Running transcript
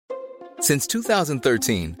Since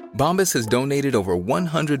 2013, Bombas has donated over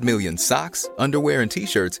 100 million socks, underwear, and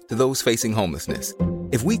T-shirts to those facing homelessness.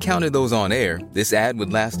 If we counted those on air, this ad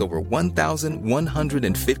would last over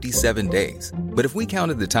 1,157 days. But if we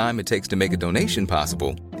counted the time it takes to make a donation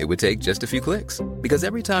possible, it would take just a few clicks. Because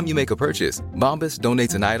every time you make a purchase, Bombas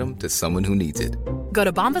donates an item to someone who needs it. Go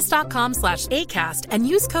to bombas.com/ACAST and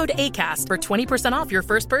use code ACAST for 20% off your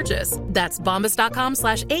first purchase. That's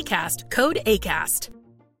bombas.com/ACAST, code ACAST.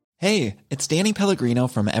 Hey, it's Danny Pellegrino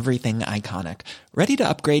from Everything Iconic. Ready to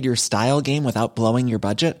upgrade your style game without blowing your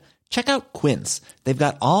budget? Check out Quince. They've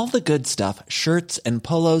got all the good stuff, shirts and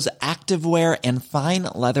polos, activewear, and fine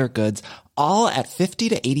leather goods, all at 50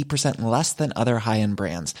 to 80% less than other high-end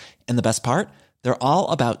brands. And the best part? They're all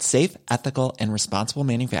about safe, ethical, and responsible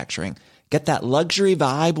manufacturing. Get that luxury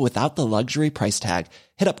vibe without the luxury price tag.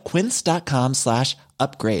 Hit up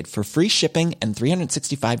quince.com/upgrade for free shipping and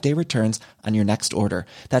 365-day returns on your next order.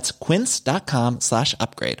 That's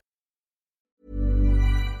quince.com/upgrade.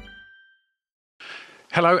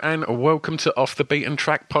 Hello and welcome to Off the Beaten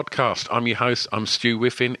Track podcast. I'm your host, I'm Stu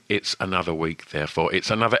Whiffin. It's another week, therefore it's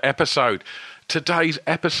another episode. Today's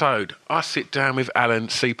episode, I sit down with Alan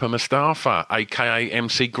Seeper Mustafa, aka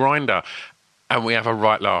MC Grinder, and we have a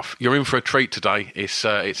right laugh. You're in for a treat today. It's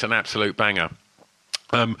an absolute banger.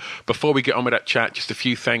 Before we get on with that chat, just a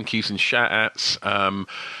few thank yous and shout outs.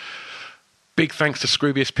 Big thanks to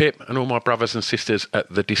Scroobius Pip and all my brothers and sisters at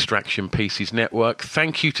the Distraction Pieces Network.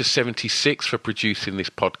 Thank you to 76 for producing this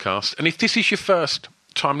podcast. And if this is your first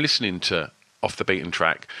time listening to Off the Beaten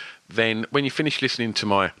Track, then when you finish listening to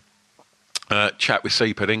my chat with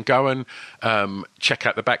Seeper, then go and check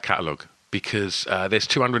out the back catalogue, because there's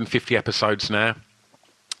 250 episodes now.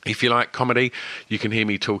 If you like comedy, you can hear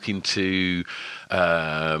me talking to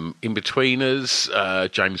In-Betweeners,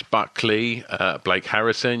 James Buckley, Blake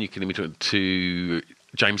Harrison. You can hear me talking to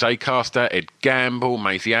James Acaster, Ed Gamble,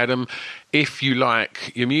 Maisie Adam. If you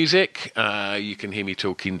like your music, you can hear me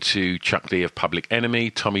talking to Chuck Lee of Public Enemy,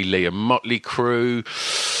 Tommy Lee of Motley Crue,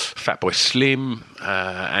 Fatboy Slim,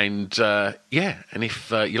 and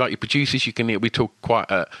if you like your producers, you can hear we talk quite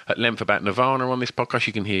at length about Nirvana on this podcast.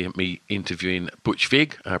 You can hear me interviewing Butch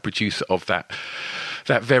Vig, producer of that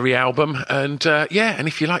very album, and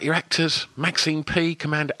if you like your actors, Maxine P,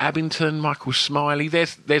 Commander Abington, Michael Smiley,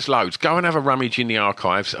 there's loads. Go and have a rummage in the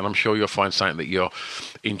archives, and I'm sure you'll find something that you'll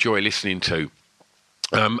enjoy listening to.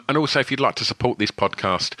 And also, if you'd like to support this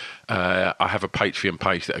podcast, I have a Patreon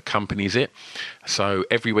page that accompanies it. So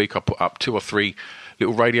every week I put up 2 or 3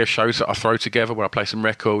 little radio shows that I throw together where I play some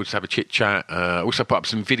records, have a chit chat. Also put up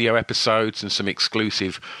some video episodes and some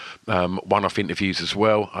exclusive one-off interviews as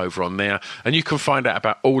well over on there. And you can find out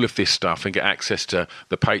about all of this stuff and get access to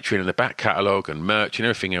the Patreon and the back catalogue and merch and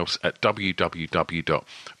everything else at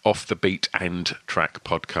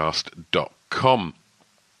www.offthebeatandtrackpodcast.com.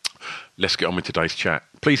 Let's get on with today's chat.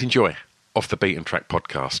 Please enjoy Off the Beaten Track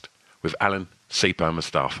podcast with Alan Seeper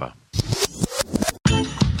Mustafa.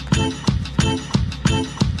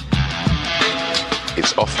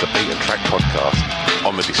 It's Off the Beaten Track podcast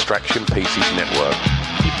on the Distraction Pieces Network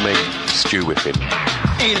with me, Stu Whiffin.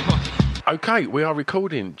 Okay, we are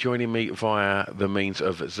recording. Joining me via the means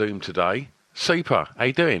of Zoom today, Seeper. How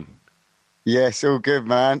you doing? Yes, all good,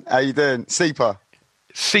 man. How you doing? Seeper.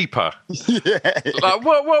 Seeper. Yeah. Like,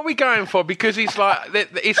 what are we going for? Because it's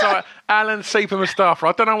like Alan Seeper Mustafa.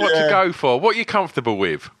 I don't know what to go for. What are you comfortable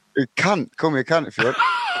with? Cunt. Call me a cunt if you want.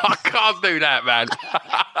 I can't do that, man.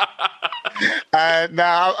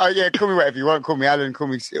 Call me whatever you want. Call me Alan. Call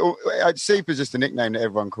me Seeper's just a nickname that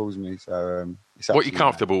everyone calls me. So, what are you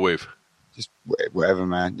comfortable with? Just whatever,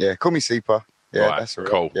 man. Yeah, call me Seeper. Yeah, right, that's all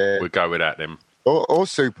right. Cool. Yeah. We'll go with that then. Or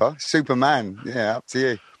Superman. Yeah, up to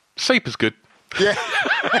you. Seeper's good. Yeah.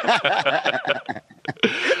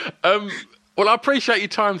 Well, I appreciate your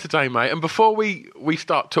time today, mate. And before we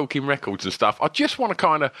start talking records and stuff, I just want to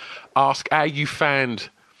kind of ask how you found.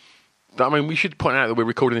 I mean, we should point out that we're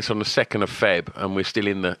recording this on the 2nd of Feb, and we're still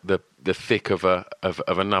in the thick of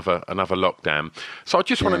another lockdown. So I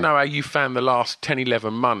just want to know how you found the last 10,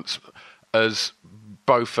 11 months as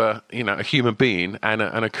both a human being and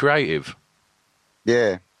a creative.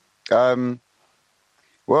 Yeah. Well,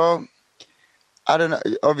 I don't know.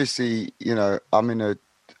 Obviously,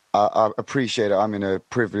 I appreciate it. I'm in a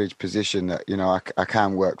privileged position that, I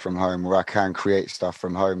can work from home, or I can create stuff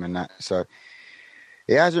from home and that. So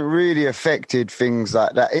it hasn't really affected things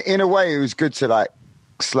like that. In a way, it was good to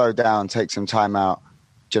slow down, take some time out.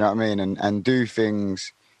 Do you know what I mean? And do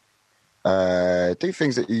things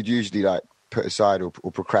that you'd usually put aside or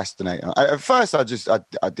procrastinate. At first, I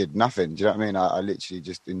did nothing. Do you know what I mean? I literally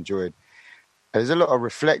just enjoyed There's a lot of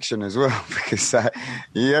reflection as well, because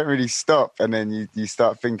you don't really stop, and then you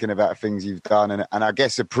start thinking about things you've done, and I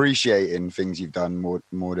guess appreciating things you've done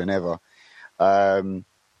more than ever, and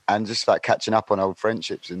just like catching up on old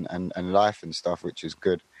friendships and life and stuff, which is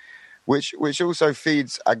good. Which also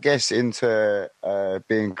feeds, I guess, into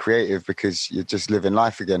being creative, because you're just living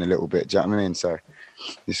life again a little bit. Do you know what I mean? So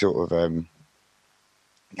you're sort of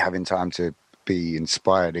having time to be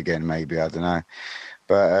inspired again, maybe. I don't know.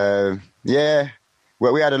 But yeah,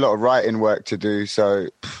 well, we had a lot of writing work to do, so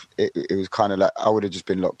it was kind of like I would have just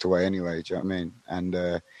been locked away anyway. Do you know what I mean? And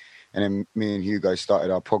then me and Hugo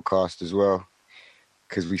started our podcast as well,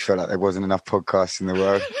 because we felt like there wasn't enough podcasts in the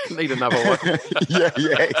world. Need another one.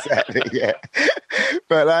 yeah, exactly. Yeah,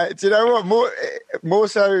 but do you know what? More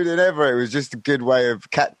so than ever, it was just a good way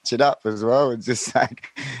of catching up as well, and just like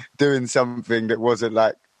doing something that wasn't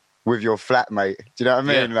like with your flatmate. Do you know what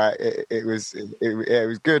I mean? Yeah. Like it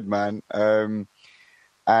was good, man. And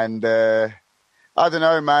I don't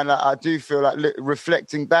know, man. Like, I do feel like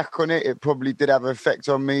reflecting back on it, it probably did have an effect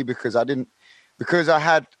on me, because I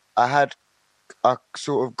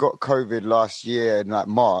sort of got COVID last year in like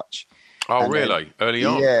March. Oh, really? Early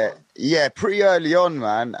on? Yeah, pretty early on,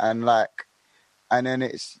 man. And then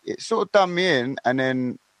it sort of done me in, and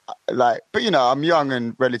then like, but you know, I'm young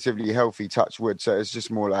and relatively healthy, touch wood, so it's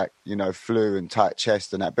just more like, you know, flu and tight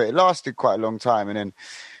chest and that. But it lasted quite a long time, and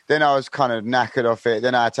then I was kind of knackered off it.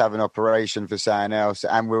 Then I had to have an operation for something else,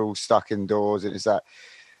 and we're all stuck indoors. And it's like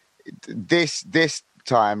this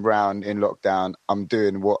time round in lockdown, I'm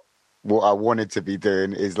doing what I wanted to be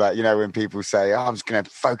doing, is like, you know, when people say, oh, I'm just going to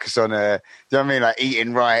focus on, do you know what I mean? Like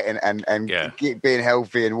eating right and being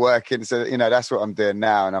healthy and working. So, you know, that's what I'm doing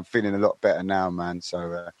now, and I'm feeling a lot better now, man.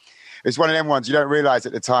 So it's one of them ones you don't realize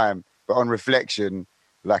at the time, but on reflection,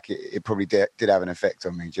 like it probably did have an effect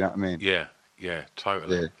on me. Do you know what I mean? Yeah,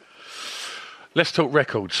 totally. Yeah. Let's talk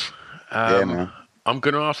records. Yeah, man. I'm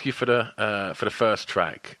going to ask you for the first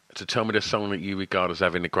track to tell me the song that you regard as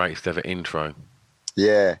having the greatest ever intro.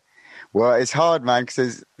 Yeah. Well, it's hard, man,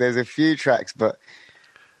 because there's a few tracks, but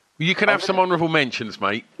you can have some honourable mentions,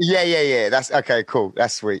 mate. Yeah. That's okay. Cool.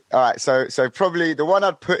 That's sweet. All right. So probably the one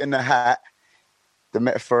I'd put in the hat, the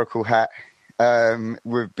metaphorical hat,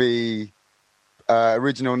 would be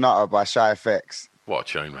 "Original Nutter" by Shy FX. What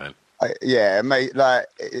a tune, man! Yeah, mate. Like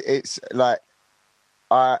it's like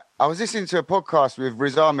I was listening to a podcast with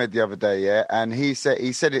Riz Ahmed the other day, yeah, and he said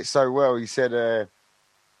it so well. He said,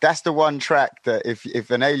 that's the one track that if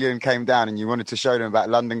an alien came down and you wanted to show them about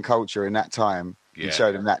London culture in that time, you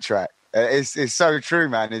show them that track. It's so true,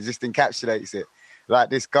 man. It just encapsulates it. Like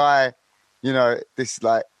this guy, you know, he's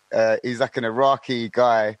like an Iraqi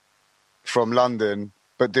guy from London,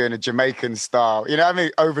 but doing a Jamaican style. You know what I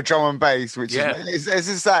mean? Over drum and bass, which is it's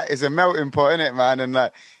just like, it's a melting pot, isn't it, man? And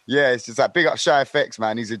like, yeah, it's just like big up Shy FX,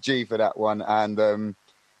 man. He's a G for that one. And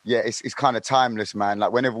yeah, it's kind of timeless, man.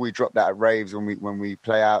 Like whenever we drop that at raves, when we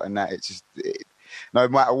play out and that, it's just no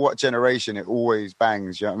matter what generation, it always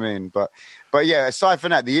bangs. You know what I mean? But yeah, aside from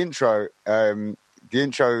that, the intro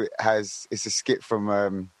it's a skit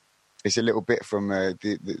from it's a little bit from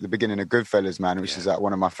the beginning of Goodfellas, man, which is like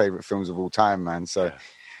one of my favorite films of all time, man. So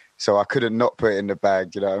I couldn't not put it in the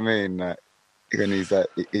bag. You know what I mean? When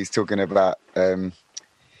he's talking about.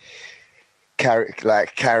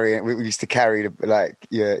 Carrying, we used to carry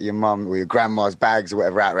your mum or your grandma's bags or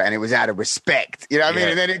whatever out, right? And it was out of respect, you know what I mean?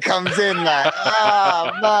 And then it comes in like,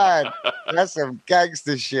 man, that's some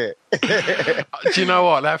gangster shit. Do you know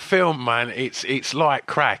what, that film, man? It's like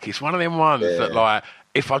crack. It's one of them ones that like,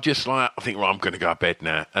 if I just like, I think, well, I'm going to go to bed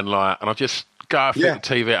now, and I just go through the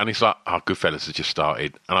TV, and it's like, oh, Goodfellas has just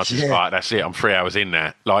started, and I just like, that's it, I'm 3 hours in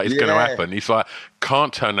there, like it's going to happen. It's like,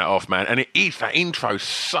 can't turn that off, man. And it is, that intro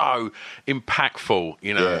so impactful,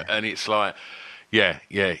 you know, and it's like,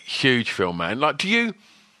 huge film, man. Like,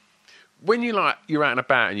 when you're out and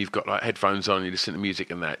about and you've got like headphones on and you listen to music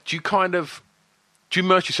and that, do you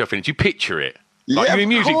immerse yourself in it? Do you picture it? Like you're in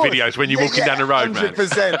music videos when you're walking down the road,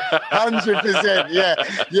 100%, man.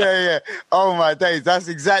 100%, yeah. Oh, my days. That's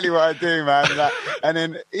exactly what I do, man. Like, and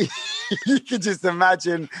then you can just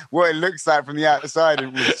imagine what it looks like from the outside,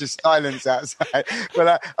 and it's just silence outside.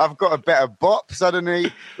 But I've got a better bop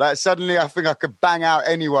suddenly. Like, suddenly I think I could bang out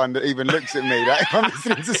anyone that even looks at me. Like, if I'm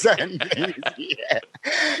listening to certain things,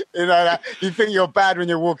 You know, like, you think you're bad when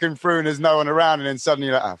you're walking through and there's no one around, and then suddenly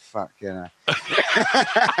you're like, oh, fuck, you know.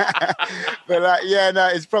 But like,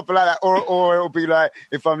 it's proper like that. Or it'll be like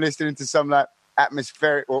if I'm listening to some like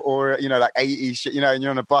atmospheric or you know, like 80s shit, you know, and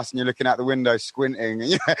you're on a bus and you're looking out the window squinting,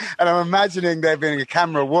 and, and I'm imagining there being a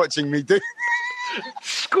camera watching me do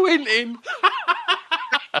squinting.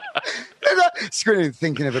 Screening,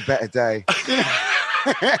 thinking of a better day.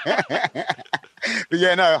 But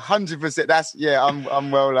yeah, no, 100%. That's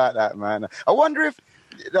I'm well like that, man. I wonder if,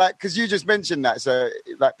 like, because you just mentioned that, so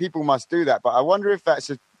like people must do that. But I wonder if that's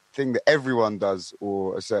a thing that everyone does,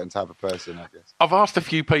 or a certain type of person, I guess. I've asked a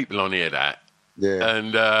few people on here that.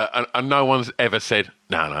 Yeah. And no one's ever said,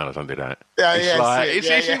 no, I don't do that. Yeah,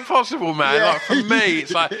 it's impossible, man. Yeah. Like, for me,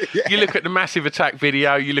 it's like, you look at the Massive Attack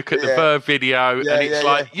video, you look at the Verve video, and it's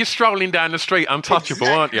like, you're strolling down the street untouchable,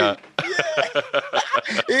 aren't you?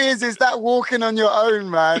 It is. It's that walking on your own,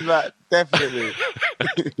 man. Like, definitely.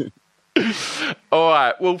 All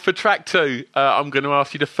right. Well, for track 2, I'm going to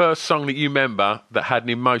ask you the first song that you remember that had an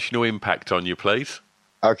emotional impact on you, please.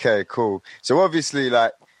 Okay, cool. So obviously,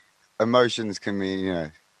 like, emotions can mean, you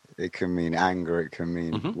know, it can mean anger, it can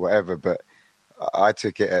mean whatever, but I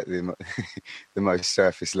took it at the most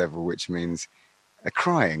surface level, which means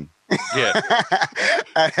crying. Yeah.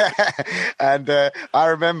 and I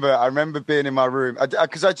remember being in my room,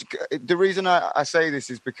 because the reason I say this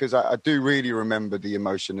is because I do really remember the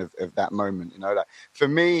emotion of that moment. You know, like, for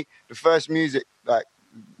me, the first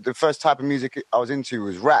type of music I was into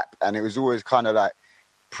was rap, and it was always kind of like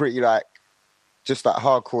pretty like just like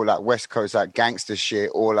hardcore, like West Coast, like gangster shit,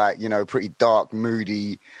 or like, you know, pretty dark,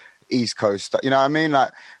 moody East Coast stuff. You know what I mean?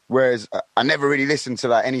 Like, whereas I never really listened to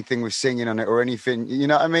like anything with singing on it or anything. You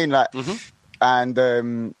know what I mean? Like, and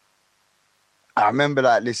I remember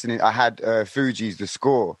like listening. I had Fugees' The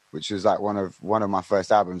Score, which was like one of my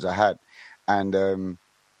first albums I had, and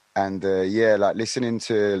like listening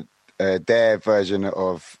to their version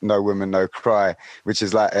of No Woman No Cry, which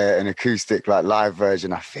is like an acoustic like live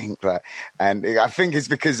version, I think, like, and I think it's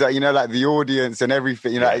because you know, like the audience and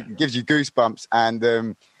everything, you know, it gives you goosebumps,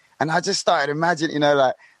 and I just started imagining, you know,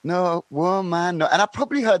 like, no woman, no, and I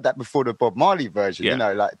probably heard that before the Bob Marley version, you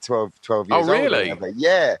know, like 12 years old. Oh, really?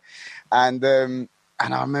 Yeah, and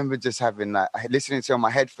I remember just having like listening to it on my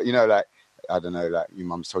head, you know, like, I don't know, like your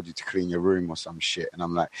mum's told you to clean your room or some shit, and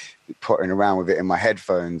I'm like pottering around with it in my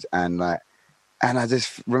headphones, and I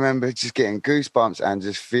just remember just getting goosebumps and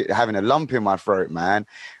just having a lump in my throat, man,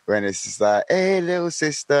 when it's just like, hey, little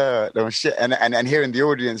sister, little shit, and hearing the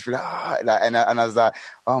audience be like, oh, like, and I was like,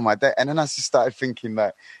 oh my day, and then I just started thinking,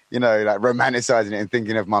 like, you know, like romanticizing it and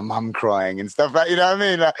thinking of my mum crying and stuff, like, you know what I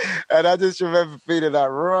mean, like, and I just remember feeling like,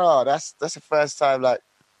 raw, that's the first time like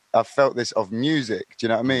I felt this of music. Do you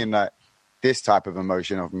know what I mean? Like, this type of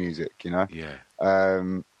emotion of music, you know? Yeah.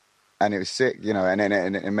 And it was sick, you know, and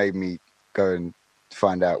then it made me go and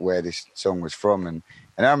find out where this song was from. And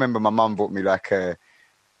I remember my mum bought me like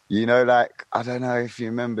you know, like, I don't know if you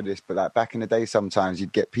remember this, but like back in the day, sometimes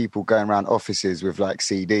you'd get people going around offices with like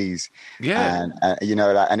CDs. Yeah. And you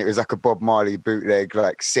know, like, and it was like a Bob Marley bootleg,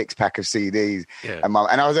 like 6-pack of CDs. Yeah. And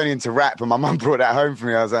I was only into rap, and my mum brought that home for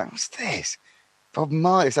me. I was like, what's this? Bob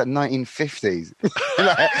Marley, it's like 1950s.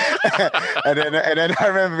 and then I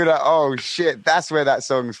remember being like, oh shit, that's where that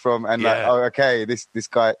song's from. And like, oh, okay, this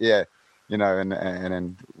guy, yeah, you know, and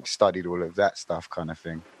then studied all of that stuff, kind of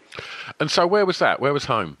thing. And so where was that? Where was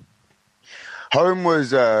home? Home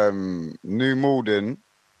was New Malden.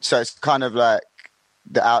 So it's kind of like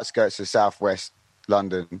the outskirts of southwest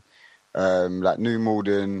London, like New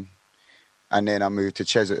Malden. And then I moved to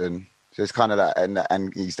Chesterton. So it's kind of like,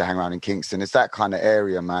 and he used to hang around in Kingston. It's that kind of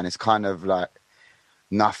area, man. It's kind of like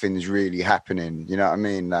nothing's really happening. You know what I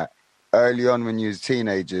mean? Like, early on when you was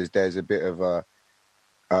teenagers, there's a bit of a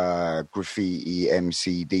graffiti,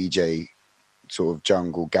 MC, DJ sort of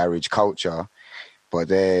jungle garage culture. But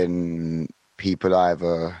then people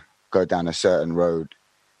either go down a certain road,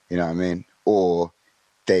 you know what I mean? Or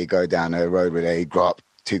they go down a road where they grow up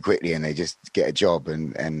too quickly and they just get a job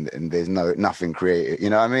and there's nothing creative, you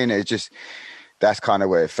know what I mean? It's just, that's kind of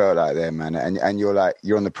where it felt like there, man. And you're like,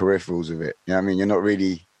 you're on the peripherals of it, you know what I mean? You're not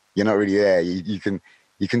really there. You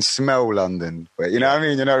can smell London, but you know what I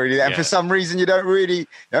mean? You're not really there. And for some reason you don't really, you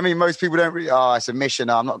know what I mean? Most people don't really, oh, it's a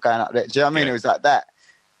mission, I'm not going up there. Do you know what I mean? It was like that.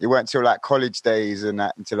 It weren't until like college days and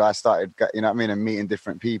that, until I started, you know what I mean? And meeting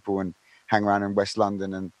different people and hang around in West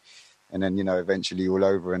London and then, you know, eventually all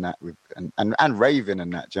over and that, and raving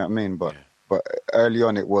and that, do you know what I mean? But early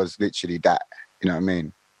on, it was literally that, you know what I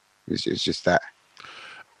mean? It's just that.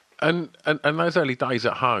 And those early days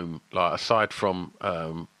at home, like aside from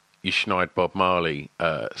your Schneid Bob Marley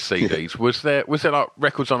CDs, was there like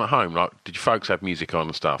records on at home? Like, did your folks have music on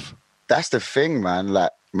and stuff? That's the thing, man.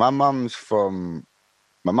 Like, my mum's from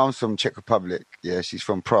Czech Republic. Yeah, she's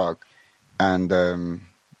from Prague, and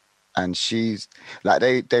she's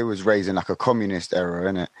like, they was raised in like a communist era,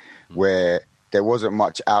 innit, where there wasn't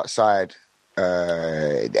much outside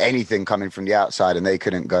anything coming from the outside, and they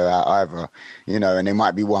couldn't go out either, you know. And there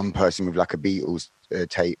might be one person with like a Beatles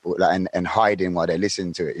tape or, like, and hiding while they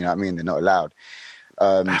listen to it. You know what I mean? They're not allowed.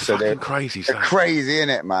 So they're crazy. They're crazy,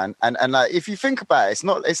 innit, man? And like, if you think about it,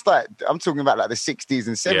 it's like, I'm talking about like the 60s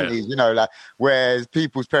and 70s, you know, like where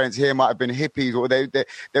people's parents here might have been hippies, or they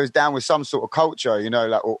was down with some sort of culture, you know,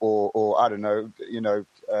 like, or I don't know, you know,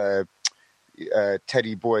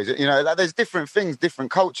 Teddy boys, you know, like there's different things, different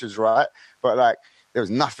cultures, right? But like, there was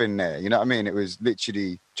nothing there, you know what I mean? It was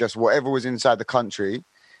literally just whatever was inside the country,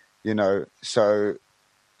 you know. So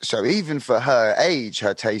even for her age,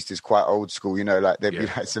 her taste is quite old school, you know, like there'd be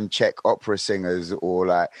like some Czech opera singers, or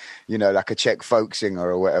like, you know, like a Czech folk singer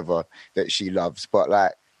or whatever that she loves. But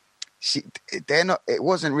like, it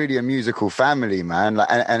wasn't really a musical family, man. Like,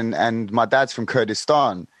 and my dad's from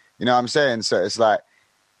Kurdistan, you know what I'm saying? So it's like,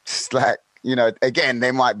 you know, again,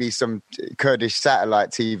 there might be some Kurdish satellite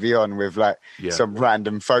TV on with like some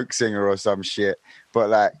random folk singer or some shit. But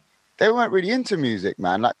like, they weren't really into music,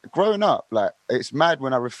 man. Like, growing up, like, it's mad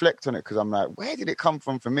when I reflect on it, because I'm like, where did it come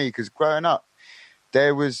from for me? Because growing up,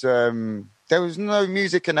 there was no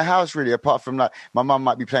music in the house really, apart from like my mum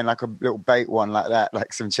might be playing like a little bait one like that,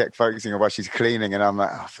 like some Czech folk singer while she's cleaning, and I'm like,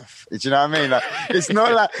 oh, do you know what I mean? Like, it's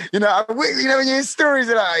not like, you know, when you hear stories,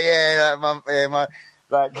 you're like, oh, yeah,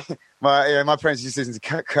 like, my parents used to listen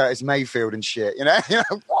to Curtis Mayfield and shit, you know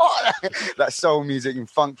what? Like soul music and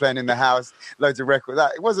funk playing in the house, loads of records.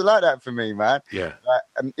 Like, it wasn't like that for me, man. Yeah.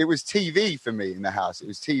 Like, it was TV for me in the house. It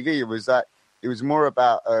was TV. It was like, it was more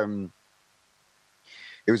about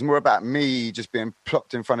me just being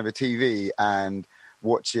plopped in front of a TV and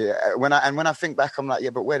watch it. When I think back, I'm like, yeah,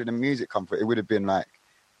 but where did the music come from? It would have been like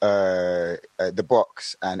The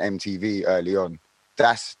Box and MTV early on.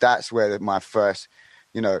 That's where my first,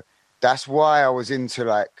 you know. That's why I was into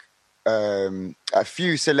like a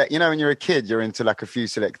few select, you know, when you're a kid, you're into like a few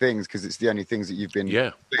select things because it's the only things that you've been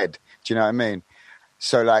fed. Do you know what I mean?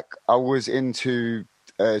 So like, I was into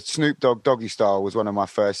Snoop Dogg, Doggy Style was one of my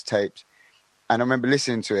first tapes. And I remember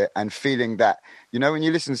listening to it and feeling that, you know, when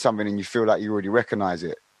you listen to something and you feel like you already recognize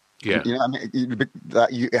it. Yeah. You know what I mean?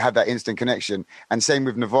 You have that instant connection. And same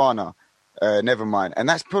with Nirvana. Nevermind. And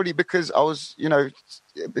that's probably because I was, you know,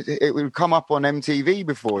 it would come up on MTV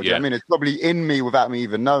before. I mean, it's probably in me without me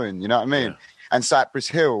even knowing, you know what I mean? And Cypress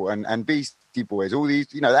Hill and Beastie Boys, all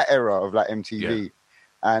these, you know, that era of like MTV.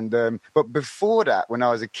 And but before that, when I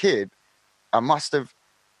was a kid, I must have,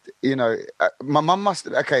 you know, my mum must,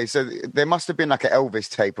 okay, so there must have been like an Elvis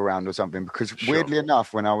tape around or something, because weirdly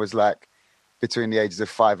enough, when I was like between the ages of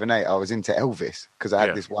 5 and 8, I was into Elvis because I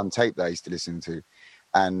had this one tape that I used to listen to.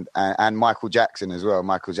 And Michael Jackson as well,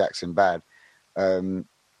 Michael Jackson Bad. So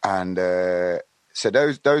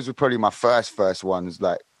those were probably my first ones,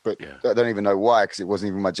 like, but I don't even know why, because it wasn't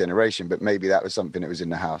even my generation, but maybe that was something that was in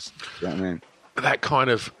the house. You know what I mean? That kind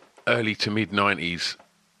of early to mid 90s,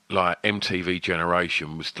 like MTV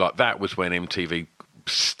generation was like, that was when MTV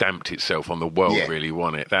stamped itself on the world, really,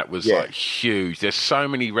 wasn't it? That was like huge. There's so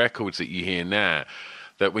many records that you hear now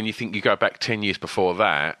that when you think you go back 10 years before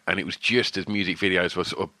that, and it was just as music videos were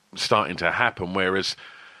sort of starting to happen, whereas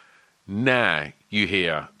now you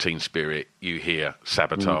hear Teen Spirit, you hear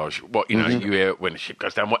Sabotage, you know, you hear When the Ship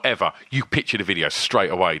Goes Down, whatever, you picture the video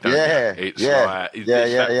straight away, don't you? It's like,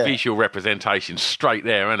 that visual representation straight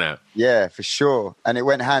there, isn't it? Yeah, for sure. And it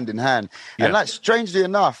went hand in hand. And like, strangely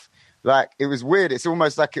enough, like, it was weird. It's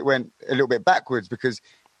almost like it went a little bit backwards, because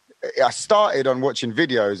I started on watching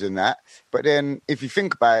videos and that, but then if you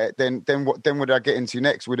think about it, then what I get into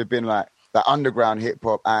next would have been like underground hip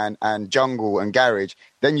hop and jungle and garage.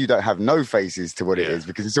 Then you don't have no faces to what it is,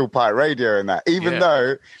 because it's all pirate radio and that. Even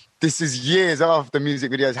though this is years after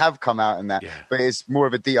music videos have come out and that, but it's more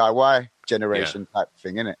of a DIY generation type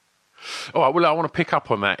thing, isn't it? All right. Well, I want to pick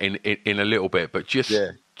up on that in a little bit, but just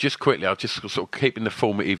quickly, I'll just sort of keep in the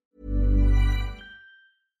formative.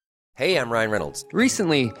 Hey, I'm Ryan Reynolds.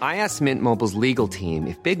 Recently, I asked Mint Mobile's legal team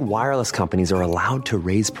if big wireless companies are allowed to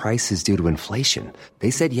raise prices due to inflation. They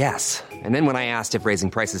said yes. And then when I asked if raising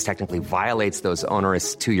prices technically violates those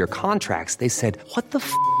onerous 2-year contracts, they said, "What the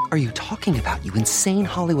f*** are you talking about, you insane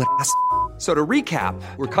Hollywood ass?" So to recap,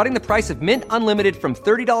 we're cutting the price of Mint Unlimited from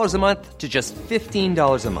 $30 a month to just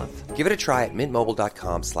 $15 a month. Give it a try at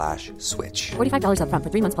mintmobile.com/switch. $45 up front for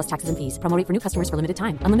 3 months plus taxes and fees. Promo rate for new customers for limited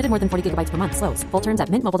time. Unlimited more than 40 gigabytes per month. Slows full terms at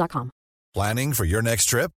mintmobile.com. Planning for your next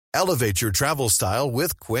trip? Elevate your travel style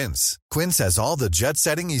with Quince. Quince has all the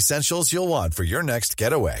jet-setting essentials you'll want for your next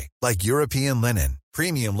getaway, like European linen,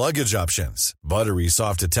 premium luggage options, buttery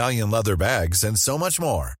soft Italian leather bags, and so much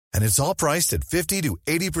more. And it's all priced at 50 to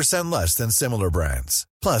 80% less than similar brands.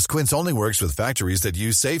 Plus, Quince only works with factories that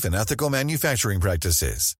use safe and ethical manufacturing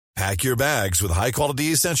practices. Pack your bags with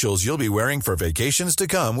high-quality essentials you'll be wearing for vacations to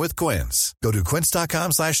come with Quince. Go to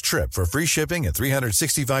quince.com/trip for free shipping and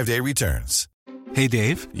 365-day returns. Hey,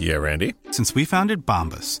 Dave. Yeah, Randy. Since we founded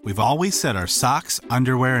Bombas, we've always said our socks,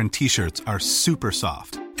 underwear, and T-shirts are super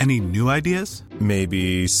soft. Any new ideas?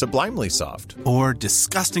 Maybe sublimely soft. Or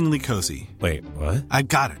disgustingly cozy. Wait, what? I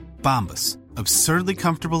got it. Bombas. Absurdly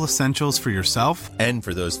comfortable essentials for yourself and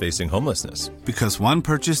for those facing homelessness. Because one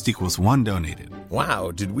purchased equals one donated.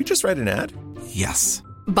 Wow, did we just write an ad? Yes.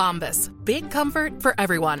 Bombas. Big comfort for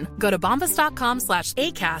everyone. Go to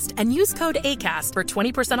bombas.com/ACAST and use code ACAST for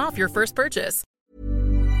 20% off your first purchase.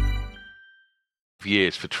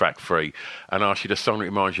 Years for Track 3 and ask you the song that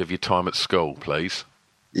reminds you of your time at school, please.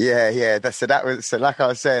 Yeah. So like I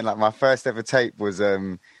was saying, like my first ever tape was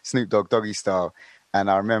Snoop Dogg Doggy Style. And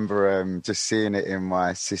I remember just seeing it in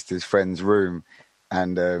my sister's friend's room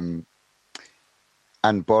and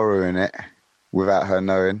borrowing it without her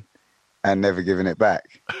knowing and never giving it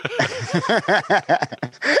back.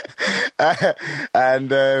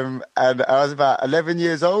 And I was about 11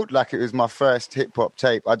 years old. Like, it was my first hip hop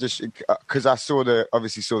tape. I just, because I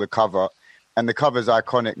obviously saw the cover, and the cover's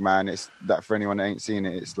iconic, man. It's that, for anyone that ain't seen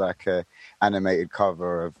it, it's like a animated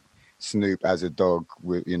cover of Snoop as a dog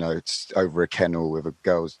with, it's over a kennel with a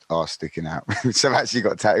girl's ass sticking out. So I've actually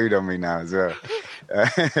got tattooed on me now as well.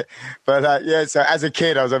 So as a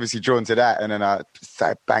kid, I was obviously drawn to that. And then I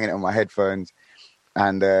started banging it on my headphones.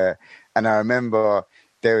 And I remember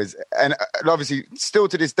there was, and obviously still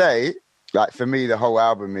to this day, like for me, the whole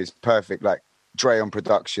album is perfect. Like Dre on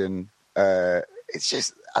production. It's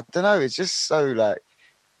just, I don't know. It's just so like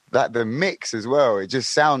the mix as well. It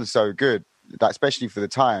just sounds so good. Like, especially for the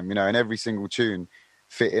time, and every single tune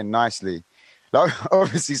fit in nicely. Like,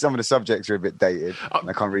 obviously, some of the subjects are a bit dated.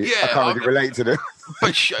 I can't really relate to them.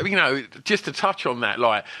 But just to touch on that,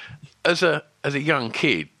 like as a young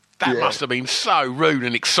kid, that must have been so rude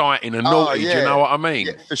and exciting and naughty. Yeah. Do you know what I mean?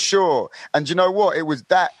 Yeah, for sure. And do you know what? It was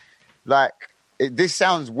that, like, this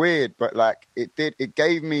sounds weird, but like it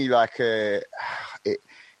gave me like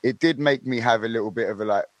it did make me have a little bit of a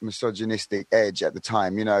like misogynistic edge at the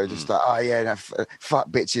time, just like, fuck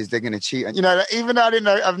bitches, they're going to cheat. And, even though I didn't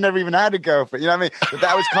know, I've never even had a girlfriend, you know what I mean? But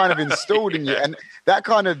that was kind of installed in you. And that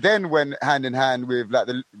kind of then went hand in hand with like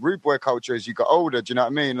the rude boy culture as you got older, do you know what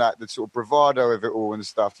I mean? Like the sort of bravado of it all and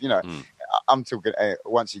stuff, I'm talking,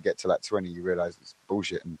 once you get to like 20, you realize it's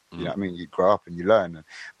bullshit and, you know what I mean? You grow up and you learn.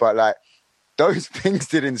 But like, those things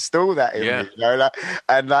did install that in me,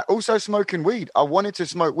 and also smoking weed. I wanted to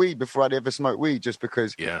smoke weed before I'd ever smoked weed, just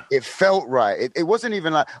because it felt right. It wasn't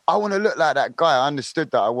even like I want to look like that guy. I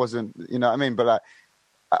understood that I wasn't, you know what I mean? But like,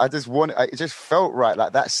 it just felt right,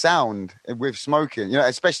 like that sound with smoking,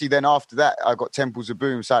 especially then after that, I got Temples of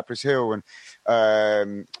Boom, Cypress Hill,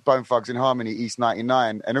 and Bone Thugs and Harmony, East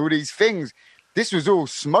 99, and all these things. This was all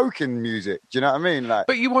smoking music. Do you know what I mean? Like,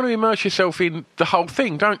 but you want to immerse yourself in the whole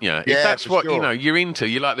thing, don't you? If that's what you're into,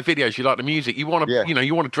 you like the videos, you like the music. You want to,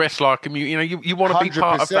 you want to dress like them. You want to be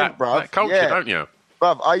part of that culture, don't you?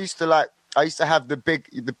 Bruv, I used to have the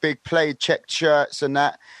big plaid checked shirts and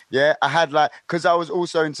that. Yeah, I had because I was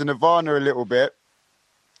also into Nirvana a little bit.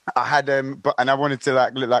 I had and I wanted to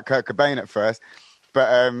look like Kurt Cobain at first. But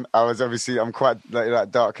I'm quite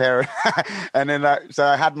like dark hair, and then so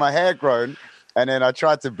I had my hair grown. And then I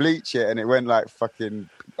tried to bleach it, and it went like fucking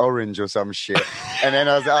orange or some shit. And then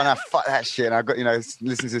I was like, oh, no, fuck that shit. And I got,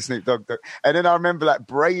 listen to Snoop Dogg. And then I remember like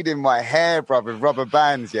braiding my hair, bro, with rubber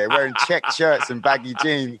bands, wearing checked shirts and baggy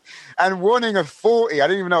jeans, and wanting a 40. I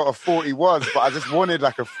didn't even know what a 40 was, but I just wanted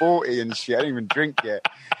like a 40 and shit. I didn't even drink yet.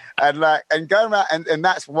 And going around, and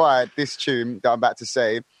that's why this tune that I'm about to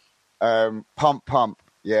say, Pump Pump,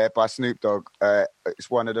 by Snoop Dogg. It's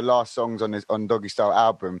one of the last songs on Doggy Style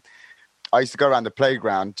album. I used to go around the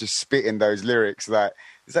playground just spitting those lyrics. Like,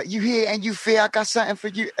 it's like, you hear and you feel I got something for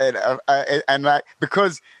you. And like,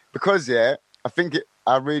 because I think it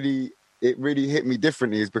really hit me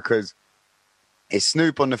differently is because it's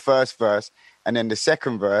Snoop on the first verse. And then the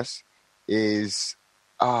second verse is,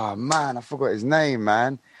 oh man, I forgot his name,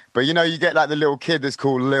 man. But you get like the little kid that's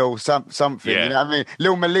called Lil something, you know what I mean?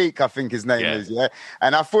 Lil Malik, I think his name is,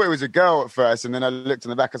 And I thought it was a girl at first, and then I looked in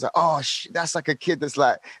the back, I was like, oh, that's like a kid that's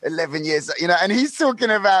like 11 years, and he's talking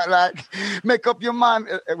about like, make up your mind,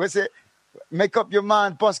 make up your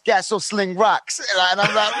mind, bust gas or sling rocks. And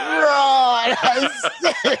I'm like, right, that's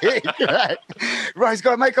sick. Right, he's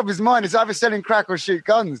got to make up his mind. It's either selling crack or shoot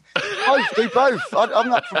guns. Both, do both. I'm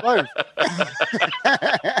not for both.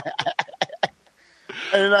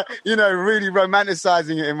 and like, you know, really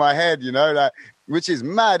romanticizing it in my head, you know, like, which is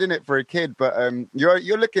mad, isn't it, for a kid? But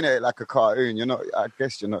you're looking at it like a cartoon. You're not. I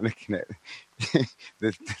guess you're not looking at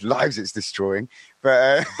the lives it's destroying.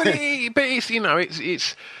 But it's, you know,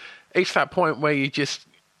 it's that point where you just,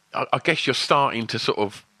 I guess you're starting to sort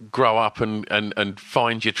of grow up and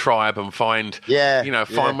find your tribe and find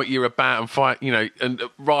what you're about and find, you know, and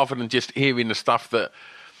rather than just hearing the stuff that,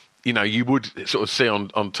 you know, you would sort of see on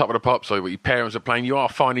Top of the Pops or what your parents are playing, you are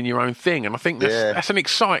finding your own thing. And I think that's an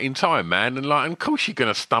exciting time, man. And like, and of course you're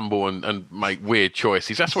going to stumble and make weird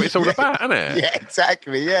choices. That's what it's all about, isn't it? Yeah,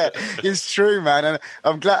 exactly. Yeah, it's true, man. And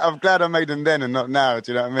I'm glad I made them then and not now.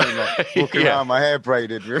 Do you know what I mean? Like, walking around my hair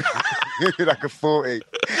braided like a 40,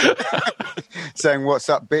 saying "What's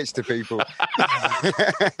up, bitch" to people.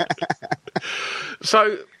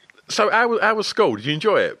 So how was school? Did you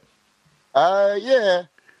enjoy it? Yeah.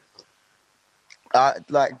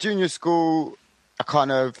 Like junior school, I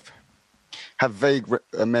kind of have vague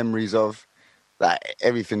memories of. Like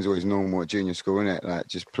everything's always normal at junior school, isn't it? Like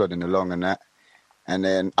just plodding along and that. And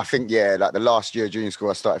then I think, like the last year of junior school,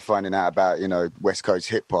 I started finding out about, you know, West Coast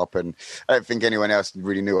hip hop, and I don't think anyone else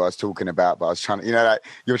really knew what I was talking about. But I was trying to, you know, like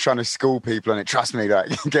you're trying to school people, and it, trust me, like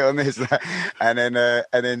get on this. And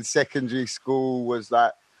then secondary school was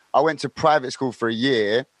like I went to private school for a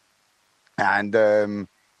year, and then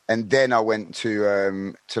I went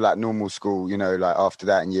to like normal school, you know, like after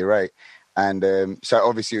that in year 8. And so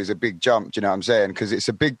obviously it was a big jump, do you know what I'm saying? Because it's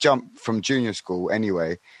a big jump from junior school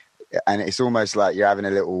anyway. And it's almost like you're having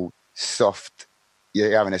a soft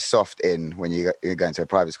in when you're going to a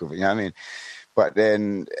private school, you know what I mean? But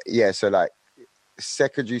then, so like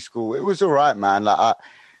secondary school, it was all right, man. Like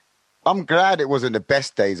I'm glad it wasn't the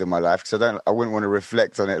best days of my life, because I wouldn't want to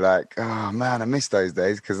reflect on it like, oh man, I miss those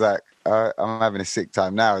days, because like I'm having a sick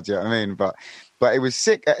time now. Do you know what I mean? But it was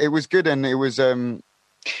sick. It was good, and it was in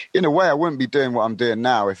a way I wouldn't be doing what I'm doing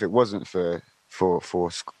now if it wasn't for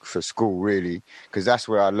school, really, because that's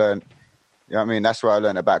where I learned. You know what I mean? That's where I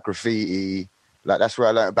learned about graffiti. Like that's where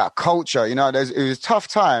I learned about culture. You know, it was a tough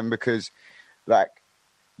time because, like,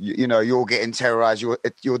 you know, you're getting terrorized.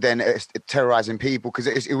 You're then terrorizing people, because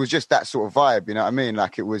it was just that sort of vibe. You know what I mean?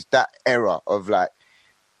 Like it was that era of like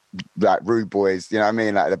rude boys. You know what I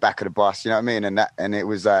mean? Like the back of the bus. You know what I mean? And it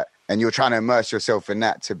was like, and you're trying to immerse yourself in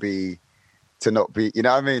that to not be. You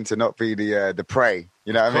know what I mean? To not be the prey.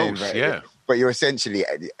 You know what I mean? But you're essentially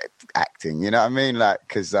acting. You know what I mean? Like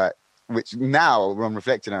because which now when I'm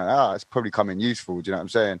reflecting on, it's probably coming useful. Do you know what I'm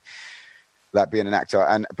saying? Like being an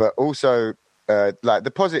actor, but also. Like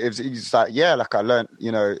the positives, it's like, like I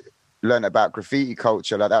learned about graffiti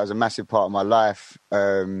culture. Like that was a massive part of my life.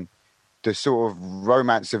 The sort of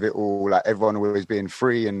romance of it all, like everyone always being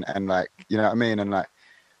free and like, you know what I mean? And like,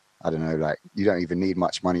 I don't know, like you don't even need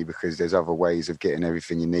much money because there's other ways of getting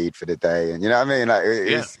everything you need for the day. And you know what I mean? Like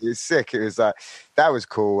it's sick. It was like, that was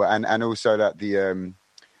cool. And also like the,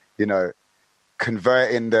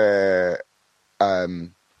 converting the,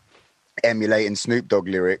 emulating Snoop Dogg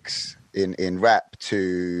lyrics in rap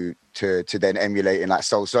to then emulating like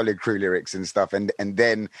Soul Solid Crew lyrics and stuff, and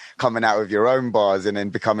then coming out with your own bars and then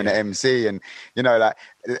becoming an MC, and you know, like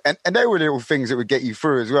and they were little things that would get you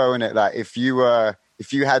through as well, innit? Like if you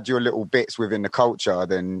had your little bits within the culture,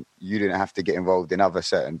 then you didn't have to get involved in other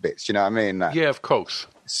certain bits. You know what I mean? Like, yeah, of course.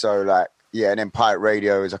 So like, and then pirate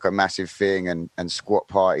radio is like a massive thing, and squat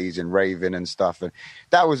parties and raving and stuff, and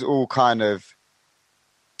that was all kind of.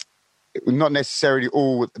 Not necessarily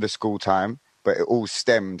all the school time, but it all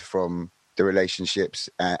stemmed from the relationships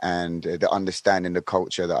and the understanding the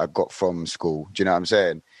culture that I got from school. Do you know what I'm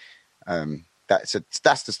saying? That's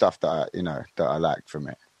the stuff that I liked from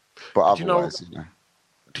it. But otherwise,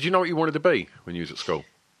 Did you know what you wanted to be when you was at school?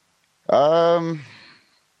 To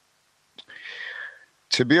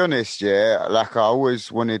be honest, like I always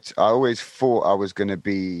thought I was going to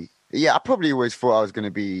be. Yeah, I probably always thought I was going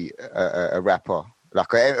to be a rapper.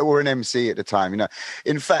 Or an MC at the time, you know.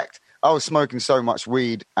 In fact, I was smoking so much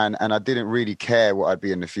weed and I didn't really care what I'd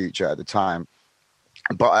be in the future at the time.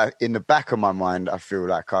 But in the back of my mind, I feel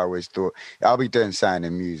like I always thought, I'll be doing sound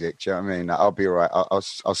in music. Do you know what I mean? Like, I'll be all right. I'll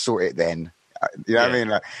sort it then. You know what I mean?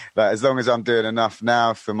 Like as long as I'm doing enough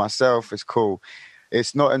now for myself, it's cool.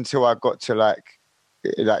 It's not until I got to like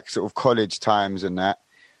sort of college times and that,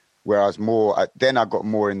 where I was more, then I got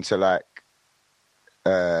more into like,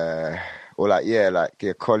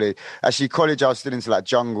 college. Actually, college, I was still into like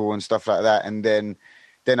jungle and stuff like that. And then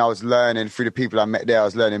then I was learning through the people I met there. I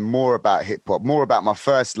was learning more about hip hop, more about my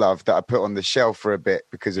first love that I put on the shelf for a bit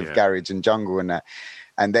because of garage and jungle and that.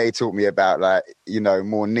 And they taught me about, like, you know,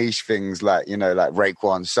 more niche things like, you know, like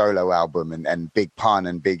Raekwon's solo album and Big Pun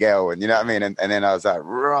and Big L. And you know what I mean? And then I was like,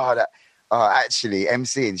 actually,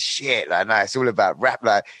 MCing shit. Like, no, it's all about rap,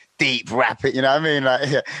 like deep rap it. You know what I mean? Like,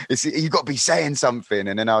 you got to be saying something.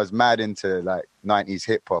 And then I was mad into like 90s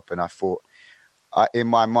hip hop. And I thought, in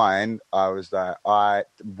my mind, I was like,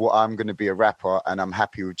 I'm going to be a rapper, and I'm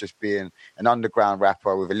happy with just being an underground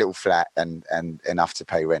rapper with a little flat and enough to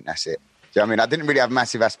pay rent. That's it. Do you know what I mean? I didn't really have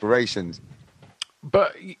massive aspirations.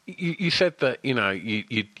 But you said that, you know,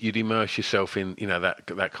 you'd immerse yourself in, you know,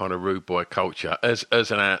 that kind of rude boy culture as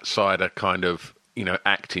an outsider, kind of, you know,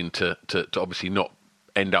 acting to obviously not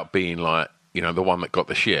end up being like, you know, the one that got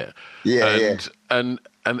the shit. And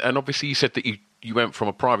obviously you said that you went from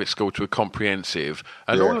a private school to a comprehensive,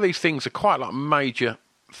 and all of these things are quite like major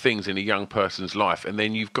things in a young person's life, and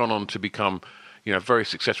then you've gone on to become, you know, very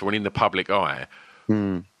successful and in the public eye.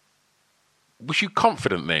 Was you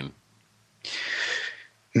confident then?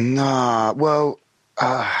 Nah, well,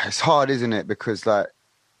 it's hard, isn't it? Because, like,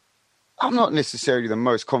 I'm not necessarily the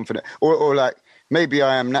most confident, or like, maybe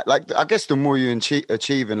I am not. Like, I guess the more you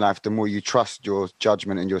achieve in life, the more you trust your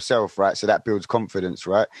judgment and yourself, right? So that builds confidence,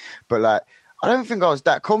 right? But, like, I don't think I was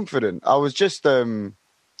that confident. I was just,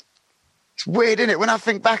 it's weird, isn't it? When I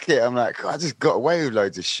think back at it, I'm like, I just got away with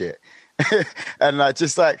loads of shit. And, like,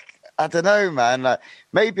 just like, I don't know, man. Like,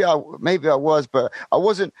 maybe I was, but I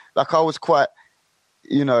wasn't. Like, I was quite,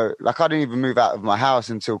 you know, like, I didn't even move out of my house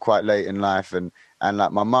until quite late in life, and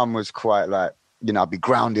like, my mum was quite like, you know, I'd be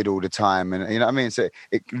grounded all the time, and you know what I mean. So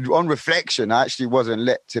on reflection, I actually wasn't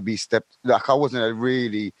let to be like, I wasn't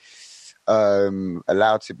really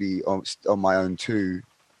allowed to be on my own too,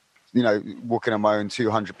 you know, walking on my own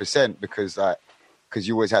 200%, because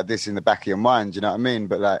you always had this in the back of your mind, you know what I mean?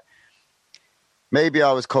 But like, maybe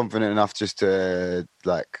I was confident enough just to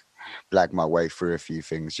like blag my way through a few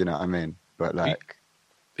things, you know what I mean? But like,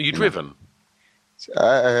 are you driven?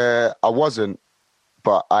 I wasn't,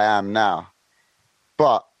 but I am now.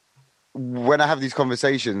 But when I have these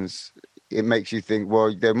conversations, it makes you think,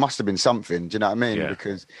 well, there must have been something, do you know what I mean? Yeah.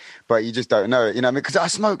 But you just don't know it, you know what I mean? Because I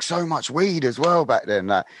smoked so much weed as well back then.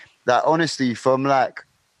 Like honestly, from the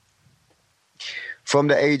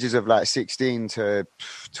ages of like 16 to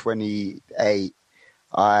 28,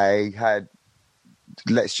 I had,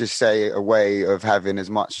 let's just say, a way of having as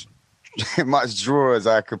much draw as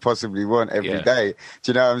I could possibly want every day.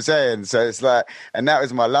 Do you know what I'm saying? So it's like, and that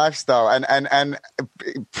was my lifestyle, and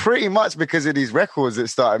pretty much because of these records that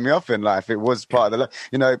started me off in life, it was part of the,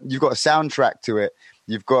 you know, you've got a soundtrack to it.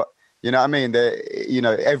 You've got, you know what I mean? You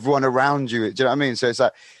know, everyone around you. Do you know what I mean? So it's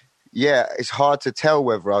like, yeah, it's hard to tell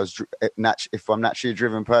whether I was if I'm naturally a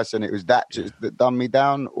driven person, it was that that dumbed me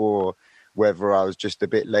down, or whether I was just a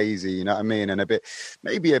bit lazy. You know what I mean? And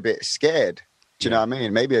maybe a bit scared. Do you know what I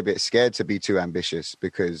mean? Maybe a bit scared to be too ambitious,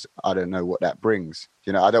 because I don't know what that brings.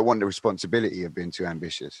 You know, I don't want the responsibility of being too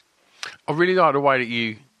ambitious. I really like the way that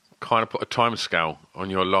you kind of put a time scale on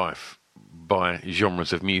your life by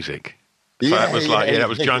genres of music. So that was like, that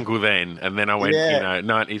was jungle then, and then I went, you know,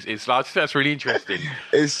 90s. It's like, that's really interesting.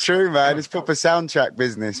 It's true, man. It's proper soundtrack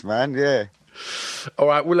business, man. Yeah. All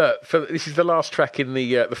right. Well, look, this is the last track in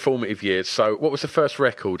the formative years. So, what was the first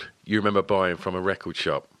record you remember buying from a record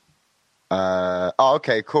shop?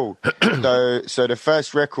 Okay, cool. So the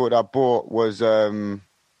first record I bought was so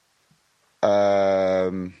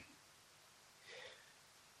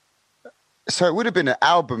it would have been an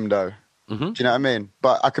album though. Mm-hmm. Do you know what I mean?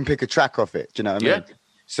 But I can pick a track off it. Do you know what I mean?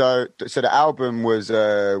 So the album was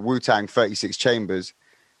Wu-Tang 36 Chambers.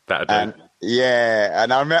 That'd do. And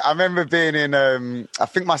and I remember being in I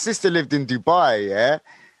think my sister lived in Dubai,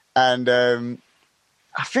 and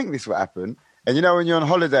I think this is what happened. And you know, when you're on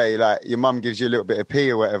holiday, like, your mum gives you a little bit of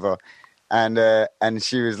pee or whatever, and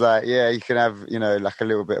she was like, yeah, you can have, you know, like a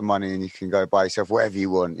little bit of money and you can go buy yourself whatever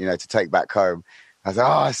you want, you know, to take back home. I was like,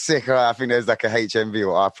 oh, sick. All right. I think there's like a HMV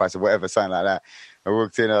or R-Price or whatever, something like that. I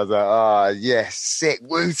walked in, I was like, oh, yeah, sick.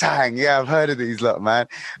 Wu-Tang. Yeah, I've heard of these lot, man.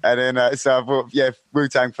 And then, so I bought,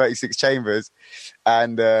 Wu-Tang 36 Chambers.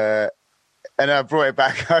 And I brought it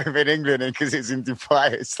back home in England, and because it's in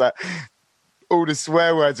Dubai, it's like, all the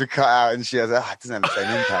swear words were cut out, and she was like, it doesn't have the same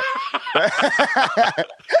impact.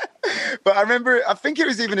 But I remember, I think it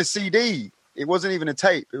was even a CD. It wasn't even a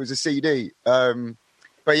tape. It was a CD.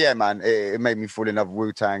 But yeah, man, it made me fall in love with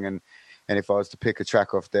Wu-Tang. And if I was to pick a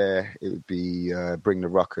track off there, it would be Bring the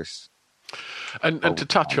Ruckus. And to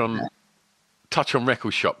touch on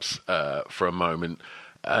record shops for a moment,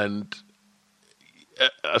 and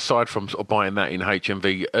aside from sort of buying that in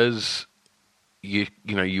HMV, as you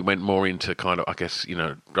went more into kind of, I guess,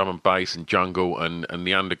 drum and bass and jungle and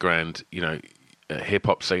the underground, hip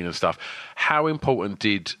hop scene and stuff. How important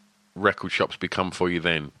did record shops become for you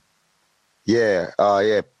then? Yeah,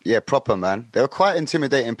 proper, man. They were quite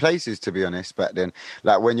intimidating places, to be honest, back then.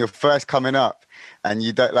 Like when you're first coming up and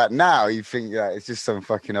you don't, like now you think it's just some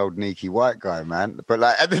fucking old sneaky white guy, man. But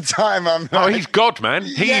like at the time, I'm like... Oh, he's God, man.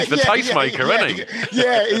 He's the tastemaker, isn't he?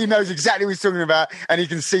 Yeah, he knows exactly what he's talking about and he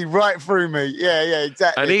can see right through me. Yeah,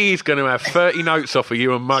 exactly. And he's going to have 30 notes off of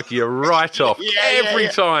you and mug you right off every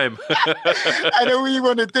time. And all you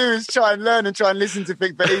want to do is try and learn and try and listen to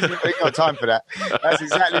things, but he's ain't got time for that. That's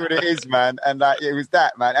exactly what it is, man. And like it was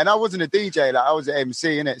that, man. And I wasn't a DJ, like I was an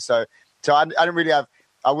MC in it, so I didn't really have.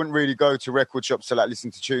 I wouldn't really go to record shops to like listen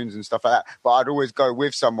to tunes and stuff like that. But I'd always go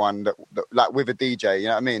with someone that like with a DJ, you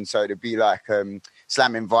know what I mean? So it'd be like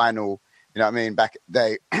slamming vinyl, you know what I mean? Back in the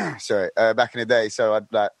day, back in the day. So I'd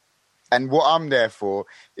like, and what I'm there for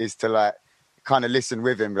is to like kind of listen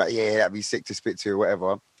with him, like that'd be sick to spit to or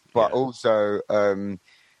whatever. But also.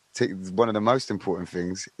 One of the most important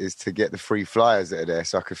things is to get the free flyers that are there,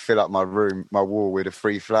 so I could fill up my wall with the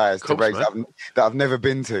free flyers to raves that I've never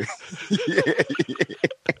been to.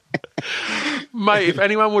 Mate, if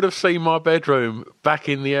anyone would have seen my bedroom back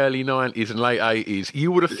in the early 90s and late 80s,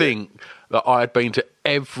 you would have think that I had been to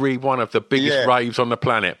every one of the biggest raves on the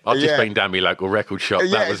planet. I've just been down my local record shop.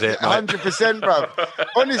 That was it, mate. 100%, bro.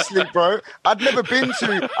 Honestly, bro, I'd never been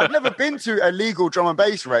to a legal drum and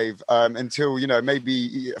bass rave until,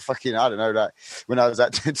 maybe fucking, I don't know, like when I was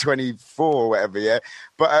at 24 or whatever, yeah.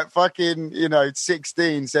 But at fucking,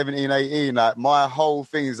 16, 17, 18, like my whole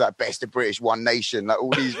thing is like best of British, One Nation, like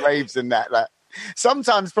all these raves and that, like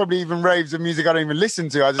sometimes probably even raves of music I don't even listen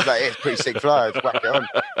to. I just like, it's pretty sick flyers, whack it on.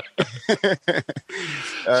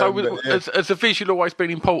 So has the visual always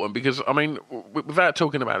been important? Because, I mean, without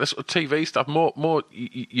talking about this sort of TV stuff, more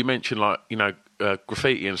you mentioned like,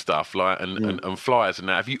 graffiti and stuff, like and flyers and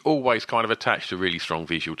that. Have you always kind of attached a really strong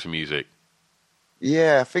visual to music?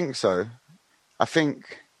 Yeah, I think so. I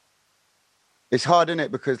think it's hard, isn't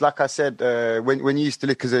it? Because like I said, when you used to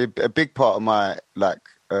live, because a big part of my, like,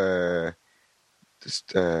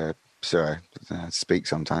 sorry, I speak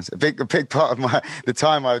sometimes. A big part of the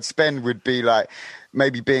time I would spend would be like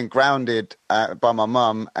maybe being grounded by my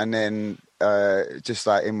mum, and then just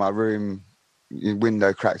like in my room,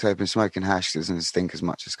 window cracked open, smoking hash. Doesn't stink as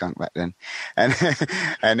much as skunk back then, and then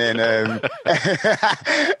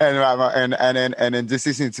and then just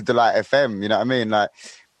listening to Delight FM. You know what I mean? Like,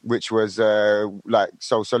 which was like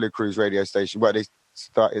Soul Solid Crew's radio station. Well,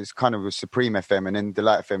 it's kind of a Supreme FM, and then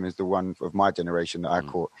Delight FM is the one of my generation that I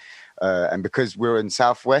caught. And because we're in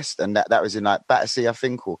Southwest, and that was in like Battersea, I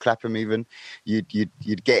think, or Clapham even, you'd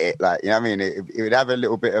get it, like, you know what I mean? It would have a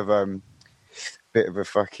little bit of a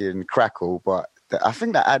fucking crackle, but I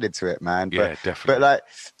think that added to it, man. Yeah, definitely. But like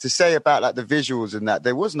to say about like the visuals and that,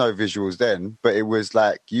 there was no visuals then, but it was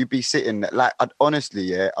like you'd be sitting like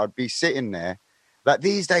I'd be sitting there. Like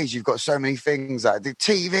these days, you've got so many things like the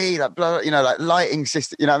TV, like blah, like lighting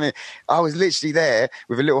system. You know what I mean? I was literally there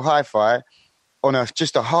with a little hi-fi on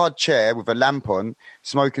just a hard chair with a lamp on,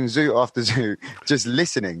 smoking zoot after zoot, just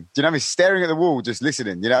listening. Do you know what I mean? Staring at the wall, just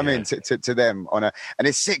listening. You know what I mean? To them and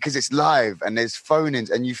it's sick because it's live and there's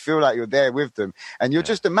phone-ins and you feel like you're there with them and you're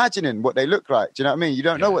just imagining what they look like. Do you know what I mean? You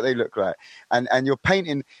don't know what they look like, and you're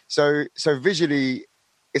painting. So visually,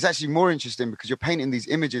 it's actually more interesting because you're painting these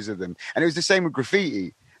images of them. And it was the same with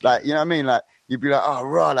graffiti. Like, you know what I mean? Like, you'd be like, oh,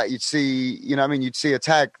 raw. Like, you'd see, you know what I mean? You'd see a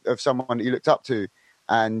tag of someone that you looked up to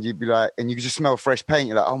and you'd be like, and you could just smell fresh paint.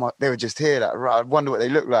 You're like, oh, my, they were just here. Like, raw, I wonder what they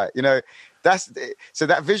look like. You know, so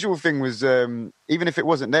that visual thing was, even if it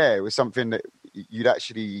wasn't there, it was something that you'd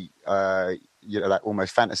actually, like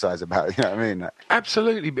almost fantasize about. You know what I mean? Like,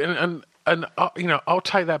 absolutely. And I'll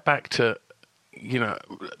take that back to,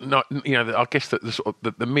 I guess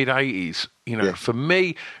the mid 80s, for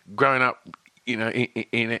me growing up,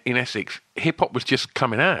 in Essex, hip hop was just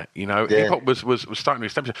coming out, hip hop was starting to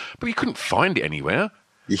establish, but you couldn't find it anywhere.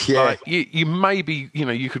 Yeah. Like, you maybe,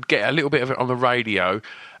 you could get a little bit of it on the radio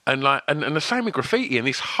and the same with graffiti, and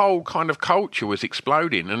this whole kind of culture was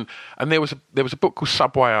exploding. And there was a book called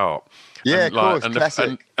Subway Art. Yeah, and, of course,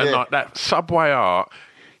 classic. And like that Subway Art,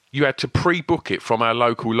 you had to pre-book it from our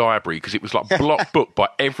local library because it was like block booked by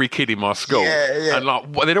every kid in my school. Yeah. And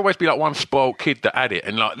like there'd always be like one spoiled kid that had it,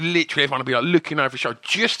 and like literally everyone would be like looking over the show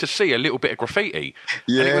just to see a little bit of graffiti.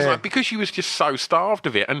 Yeah. And it was like because you was just so starved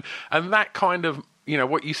of it, and that kind of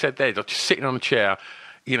what you said there, like just sitting on a chair,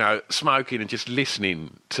 smoking and just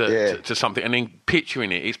listening to something and then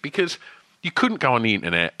picturing it. It's because you couldn't go on the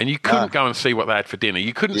internet and you couldn't go and see what they had for dinner.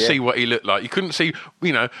 You couldn't see what he looked like. You couldn't see,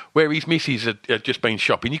 where his missus had just been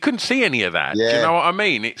shopping. You couldn't see any of that. Yeah. Do you know what I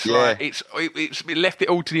mean? It's like it left it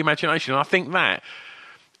all to the imagination. And I think that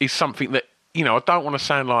is something that, I don't want to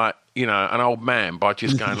sound like, an old man by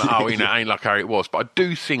just going like, it ain't like how it was. But I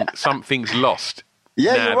do think something's lost.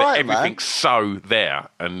 Yeah, now you're right, everything's so there.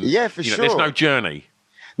 And, for sure. There's no journey.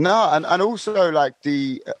 No, and also like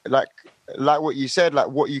like what you said, like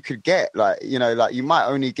what you could get, like you might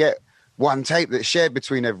only get one tape that's shared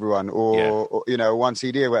between everyone, or one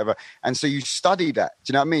CD or whatever, and so you study that.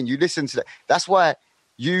 Do you know what I mean? You listen to that. That's why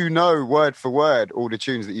word for word all the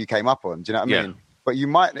tunes that you came up on. Do you know what I mean? But you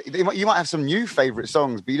might have some new favorite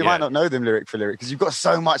songs, but you might not know them lyric for lyric because you've got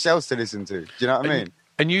so much else to listen to. Do you know what I mean?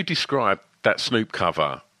 And you described that Snoop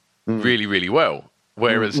cover really, really well.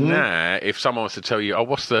 Whereas now, if someone was to tell you,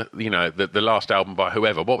 what's the last album by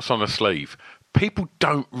whoever, what's on the sleeve? People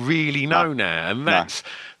don't really know now. And that's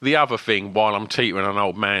the other thing, while I'm teetering on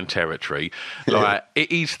old man territory, like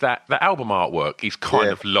it is that the album artwork is kind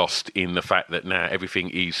of lost in the fact that now everything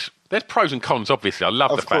is... There's pros and cons, obviously. I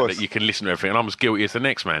love the fact that you can listen to everything, and I'm as guilty as the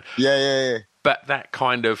next man. Yeah. But that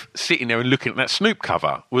kind of sitting there and looking at that Snoop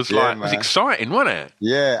cover was was exciting, wasn't it?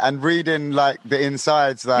 Yeah, and reading like the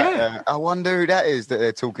insides that I wonder who that is that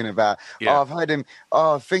they're talking about. Yeah. Oh, I've heard him.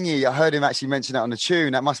 Oh, Thingy, I heard him actually mention that on the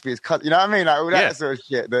tune. That must be his cut. You know what I mean? Like all that sort of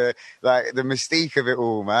shit. The mystique of it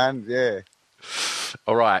all, man. Yeah.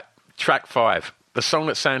 All right, track 5, the song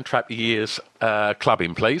that soundtracked the year's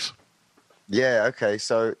clubbing, please. Yeah. Okay.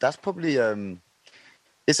 So that's probably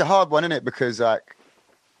it's a hard one, isn't it? Because like.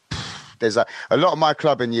 There's a lot of my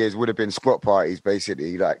clubbing years would have been squat parties,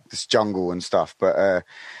 basically, like this jungle and stuff. But,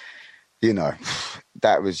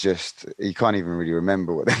 that was just, you can't even really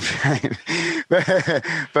remember what they're playing.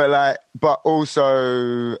 but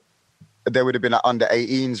also there would have been like under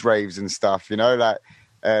 18s raves and stuff,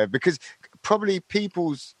 because probably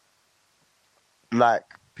people's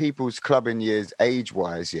clubbing years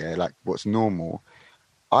age-wise, like what's normal,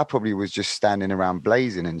 I probably was just standing around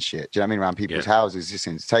blazing and shit. Do you know what I mean? Around people's houses,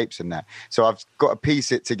 listening to tapes and that. So I've got to piece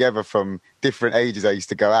it together from different ages I used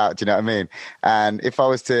to go out. Do you know what I mean? And if I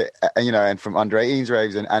was to, and from under 18s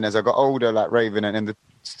raves and as I got older, like raving and the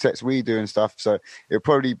sets we do and stuff. So it would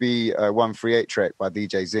probably be 138 Trek by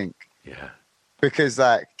DJ Zinc. Yeah. Because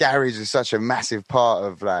like garage is such a massive part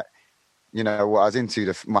of like, what I was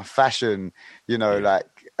into, my fashion,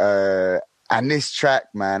 and this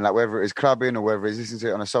track, man, like whether it's clubbing or whether it's listening to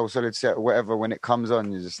it on a Soul Solid set or whatever, when it comes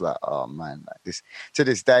on, you're just like, oh man, like this to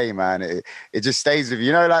this day, man, it just stays with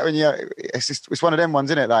you. Like when it's one of them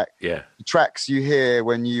ones, isn't it? Like the tracks you hear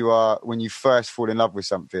when you first fall in love with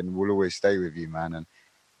something will always stay with you, man. And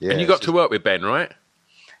and you got to work with Ben, right?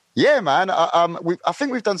 Yeah, man. I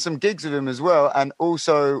think we've done some gigs with him as well, and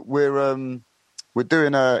also we're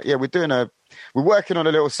working on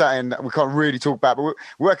a little something that we can't really talk about, but we're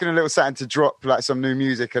working on a little something to drop like some new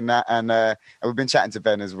music and that, and we've been chatting to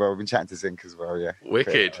Ben as well. We've been chatting to Zinc as well. Yeah,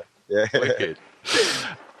 wicked. Yeah, wicked.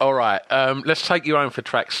 All right, let's take you home for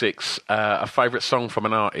track 6. A favourite song from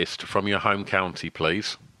an artist from your home county,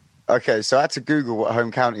 please. Okay, so I had to Google what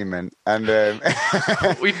home county meant, and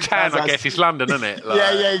we can, I guess it's London, isn't it? Like...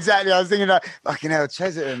 Yeah, exactly. I was thinking like, fucking hell,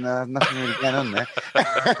 Chesterton, nothing really going on there.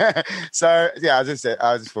 So yeah, I just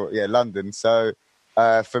thought, London. So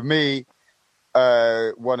for me,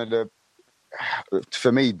 the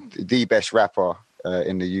best rapper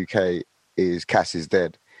in the UK is Cass is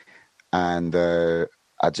Dead, and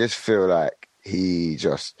I just feel like he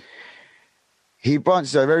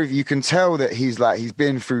branches over. You can tell that he's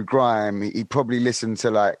been through grime. He probably listened to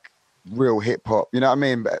like real hip hop. You know what I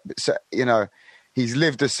mean? But he's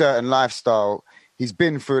lived a certain lifestyle. He's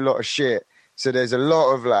been through a lot of shit. So there's a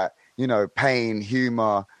lot of like, pain,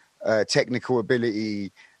 humor, technical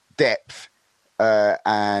ability, depth,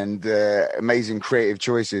 and amazing creative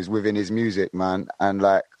choices within his music, man. And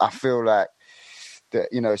like, I feel like that,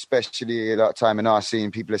 especially a lot of time in our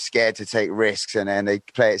scene, people are scared to take risks and then they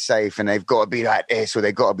play it safe and they've got to be like this or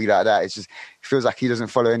they've got to be like that. It feels like he doesn't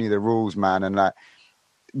follow any of the rules, man. And like,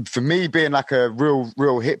 for me being like a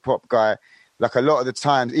real hip hop guy, like a lot of the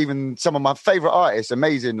times, even some of my favorite artists,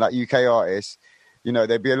 amazing like UK artists,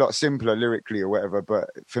 they'd be a lot simpler lyrically or whatever. But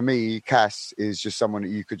for me, Cass is just someone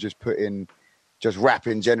that you could just put in, just rap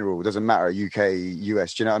in general. It doesn't matter, UK,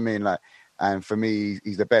 US, do you know what I mean? Like, and for me,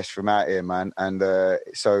 he's the best from out here, man. And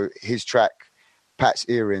so his track, Pat's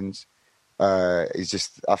Earrings, I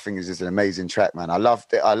think it's just an amazing track, man. I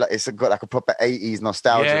loved it. It's got like a proper 80s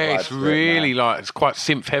nostalgia. Yeah, vibe it's to really it, like, it's quite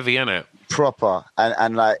synth heavy, isn't it? proper.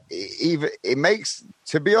 And like, even it makes,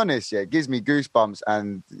 to be honest, it gives me goosebumps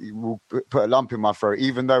and will put a lump in my throat,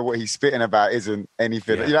 even though what he's spitting about isn't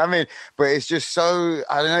anything, you know what I mean? But it's just so,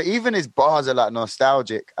 I don't know, even his bars are like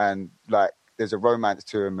nostalgic and like there's a romance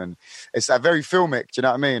to him, and it's like very filmic, do you know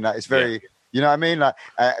what I mean? Like it's very... You know what I mean? Like,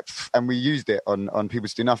 and we used it on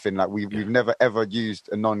Peoples Do Nothing. Like we've never ever used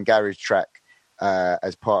a non-garage track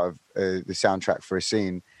as part of the soundtrack for a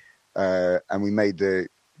scene, and we made the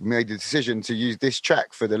decision to use this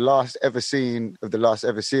track for the last ever scene of the last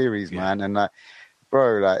ever series, man. And like,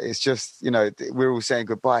 bro, like it's just, you know, we're all saying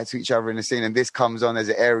goodbye to each other in the scene, and this comes on as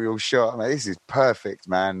an aerial shot. I'm like, this is perfect,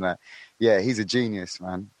 man. Like, yeah, he's a genius,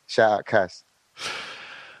 man. Shout out Cass.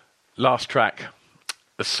 Last track.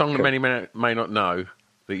 A song that many may not know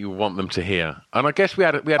that you want them to hear, and I guess we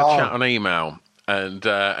had a chat on email, and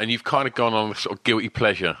you've kind of gone on a sort of guilty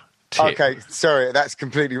pleasure tip. Okay, sorry, I've got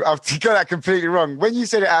that completely wrong. When you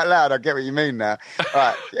said it out loud, I get what you mean now. All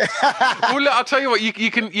right. Well, look, I'll tell you what.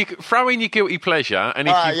 You can throw in your guilty pleasure, and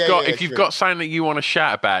if you've got something that you want to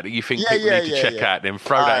shout about that you think people need to check out, then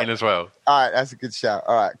throw that in as well. All right, that's a good shout.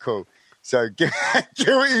 All right, cool. So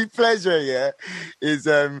guilty pleasure, is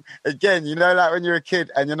again, you know, like when you're a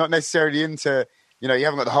kid and you're not necessarily into, you know, you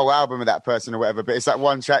haven't got the whole album of that person or whatever, but it's like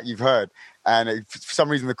one track you've heard, and for some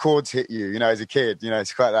reason the chords hit you, you know, as a kid, you know,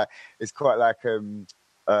 it's quite like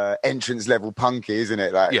entrance level punky, isn't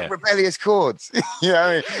it? Like rebellious chords, you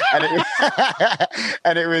know what I mean?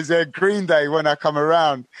 And it was Green Day, When I Come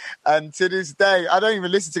Around, and to this day I don't even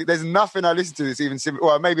listen to it. There's nothing I listen to that's even similar,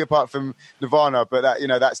 well, maybe apart from Nirvana, but that, you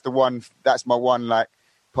know, that's my one like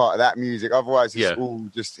part of that music. Otherwise it's all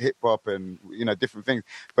just hip hop and, you know, different things.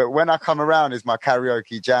 But When I Come Around is my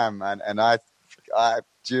karaoke jam, man, and I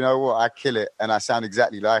do you know what, I kill it, and I sound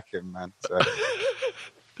exactly like him, man. So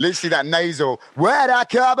literally that nasal, when I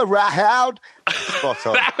come around. Spot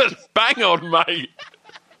on. That was bang on, mate.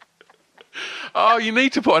 Oh, you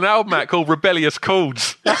need to put an album out called Rebellious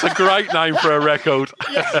Chords. That's a great name for a record.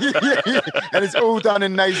 Yeah. And it's all done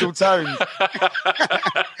in nasal tones.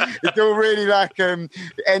 It's all really like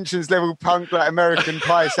entrance level punk, like American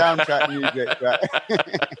Pie soundtrack music.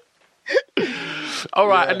 All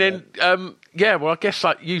right, and then, well, I guess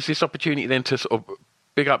like use this opportunity then to sort of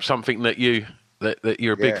big up something that that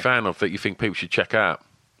you're a big fan of, that you think people should check out.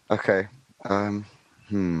 Okay. Let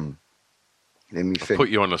me think. Put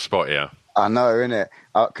you on the spot here. I know, innit?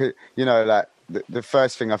 You know, like the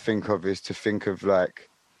first thing I think of is to think of like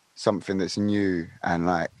something that's new and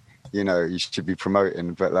like, you know, you should be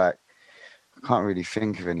promoting, but like I can't really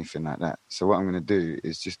think of anything like that. So what I'm going to do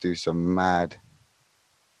is just do some mad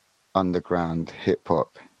underground hip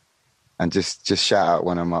hop and just shout out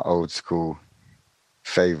one of my old school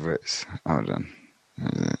favorites. Hold on.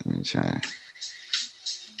 Let me try.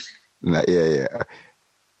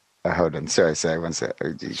 Hold on. Sorry. One sec.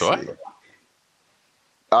 OGC. Sorry?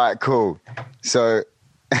 All right, cool. So,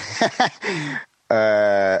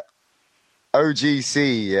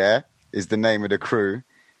 OGC, is the name of the crew,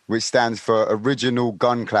 which stands for Original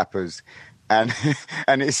Gun Clappers, and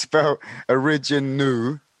it's spelled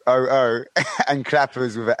Originu. OO and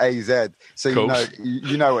clappers with an AZ, so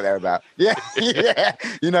you know what they're about. Yeah,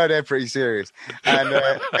 you know they're pretty serious. And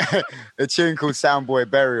a tune called Soundboy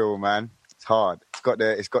Burial, man, it's hard. It's got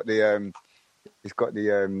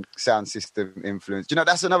the sound system influence. You know,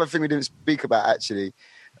 that's another thing we didn't speak about actually.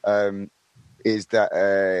 Is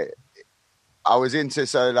that I was into,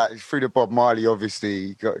 so like through the Bob Marley,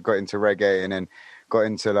 obviously got into reggae, and then got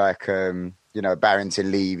into like you know,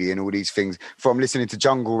 Barrington Levy and all these things. From listening to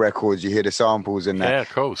Jungle Records, you hear the samples and that. Yeah, of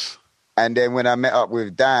course. And then when I met up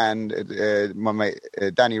with Dan, my mate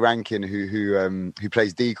Danny Rankin, who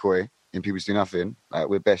plays Decoy in People Do Nothing,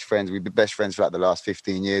 we're best friends. We've been best friends for like the last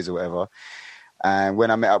 15 years or whatever. And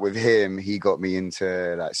when I met up with him, he got me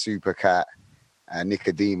into like Supercat and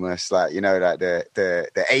Nicodemus, like, you know, like the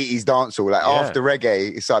 80s dancehall, like after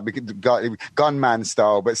reggae, it's like Gunman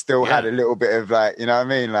style, but still had a little bit of like, you know what I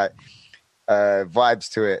mean, like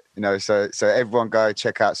vibes to it, you know. So everyone go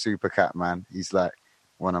check out Supercat, man. He's like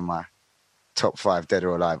one of my top 5 dead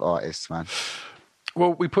or alive artists, man.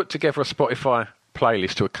 Well, we put together a Spotify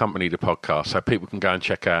playlist to accompany the podcast, so people can go and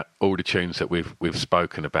check out all the tunes that we've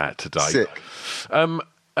spoken about today. Sick.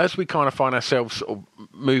 As we kind of find ourselves sort of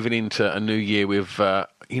moving into a new year with,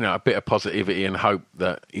 you know, a bit of positivity and hope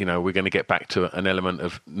that, you know, we're going to get back to an element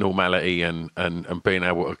of normality and being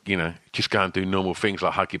able to, you know, just go and do normal things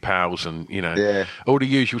like hug your pals and, you know, all the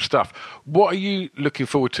usual stuff. What are you looking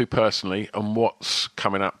forward to personally, and what's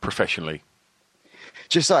coming up professionally?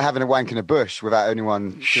 just like having a wank in a bush without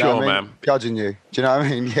anyone man, judging you. Do you know what I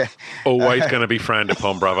mean? Yeah. Always going to be frowned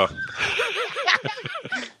upon, brother.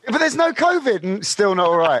 But there's no COVID and still not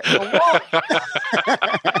all right. What?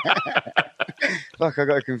 Fuck, I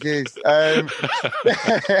got confused. To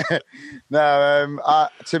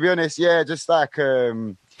be honest, yeah, just like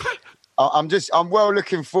I'm well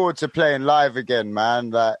looking forward to playing live again,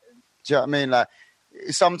 man. Like, do you know what I mean? Like,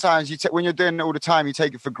 sometimes when you're doing it all the time, you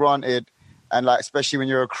take it for granted. And like, especially when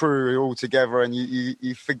you're a crew all together and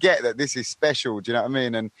you forget that this is special. Do you know what I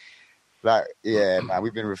mean? And like, yeah, man,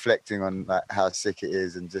 we've been reflecting on like how sick it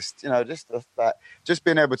is, and just, you know, just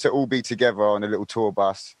being able to all be together on a little tour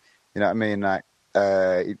bus. You know what I mean? Like,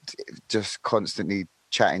 just constantly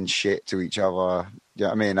chatting shit to each other. You know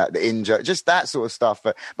what I mean? Like the injury, just that sort of stuff.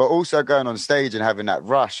 But also going on stage and having that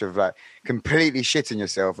rush of like completely shitting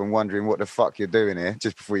yourself and wondering what the fuck you're doing here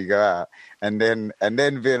just before you go out, and then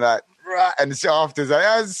being like, right, and so after, like,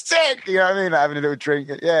 I was sick, you know what I mean? Like having a little drink,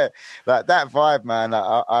 yeah, like that vibe, man. Like,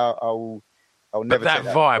 I'll never. But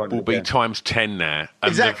that vibe will be times 10 now, and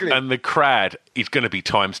exactly. And the crowd is going to be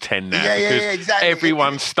times 10 now, because exactly.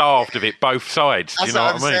 Everyone's starved of it, both sides. That's you know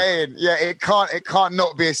what I'm saying. Yeah, it can't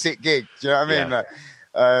not be a sick gig. Do you know what I mean? Yeah.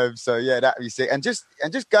 Like, so yeah, that'd be sick, and just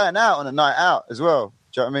going out on a night out as well.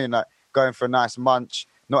 Do you know what I mean? Like going for a nice munch,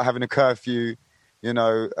 not having a curfew. You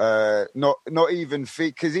know, not even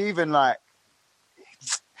because even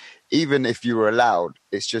if you were allowed,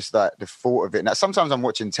 it's just like the thought of it. Now, sometimes I'm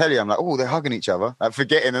watching telly, I'm like, oh, they're hugging each other, like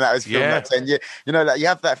forgetting that was filmed like 10 years. You know, like you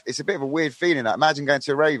have that. It's a bit of a weird feeling. Like imagine going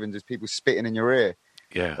to a rave and just people spitting in your ear.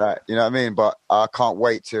 Yeah, like, you know what I mean. But I can't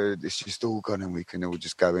wait till it's just all gone and we can all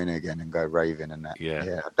just go in again and go raving and that.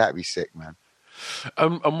 Yeah, that'd be sick, man.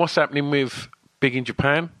 And what's happening with Big in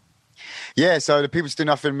Japan? Yeah, so the People Do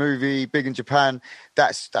Nothing movie, Big in Japan,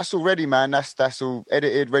 that's already, man. That's all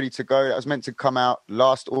edited, ready to go. That was meant to come out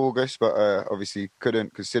last August, but obviously couldn't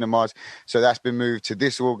because cinemas. So that's been moved to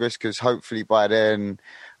this August because hopefully by then,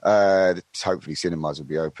 hopefully cinemas will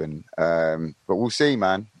be open. But we'll see,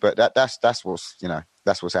 man. But that's what's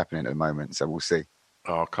happening at the moment. So we'll see.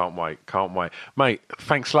 Oh, can't wait, mate.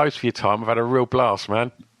 Thanks loads for your time. I've had a real blast,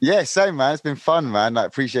 man. Yeah, same, man. It's been fun, man. I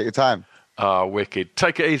appreciate your time. Oh, wicked.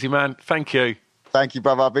 Take it easy, man. Thank you. Thank you,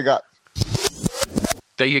 brother. Big up.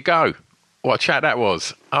 There you go. What a chat that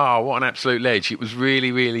was. Oh, what an absolute ledge. It was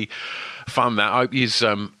really, really fun, that. I hope you've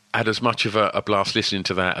had as much of a blast listening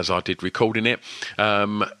to that as I did recording it.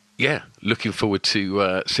 Yeah, looking forward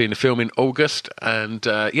to seeing the film in August. And,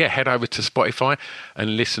 head over to Spotify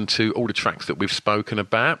and listen to all the tracks that we've spoken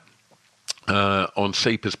about. On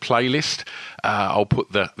SEPA's playlist. I'll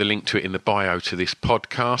put the link to it in the bio to this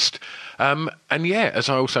podcast. And yeah, as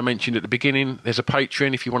I also mentioned at the beginning, there's a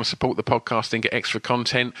Patreon if you want to support the podcast and get extra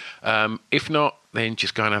content. If not, then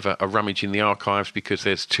just go and have a rummage in the archives because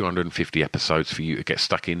there's 250 episodes for you to get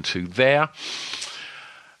stuck into there.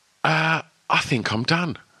 I think I'm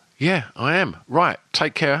done. Yeah, I am. Right,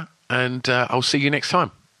 take care, and I'll see you next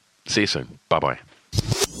time. See you soon. Bye-bye.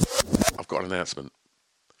 I've got an announcement.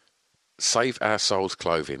 Save Our Souls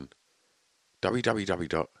Clothing,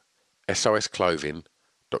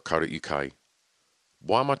 www.sosclothing.co.uk.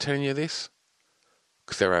 Why am I telling you this?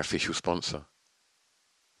 Because they're our official sponsor.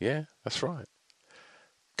 Yeah, that's right.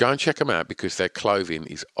 Go and check them out because their clothing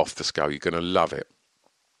is off the scale. You're going to love it.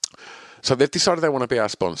 So they've decided they want to be our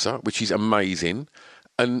sponsor, which is amazing.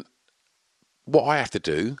 And what I have to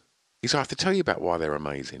do is I have to tell you about why they're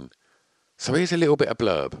amazing. So here's a little bit of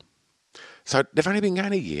blurb. So they've only been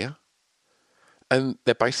going a year. And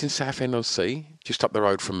they're based in Southend-on-Sea, just up the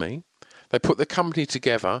road from me. They put the company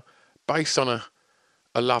together based on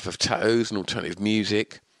a love of tattoos and alternative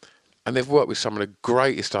music. And they've worked with some of the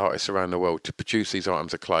greatest artists around the world to produce these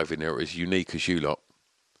items of clothing that are as unique as you lot.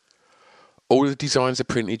 All of the designs are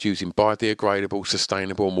printed using biodegradable,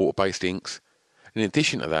 sustainable and water-based inks. In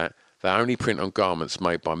addition to that, they only print on garments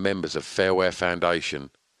made by members of Fair Wear Foundation.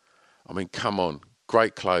 I mean, come on,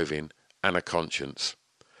 great clothing and a conscience.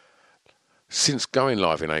 Since going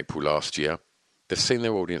live in April last year, they've seen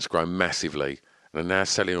their audience grow massively and are now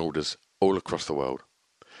selling orders all across the world.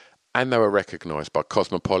 And they were recognised by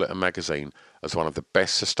Cosmopolitan magazine as one of the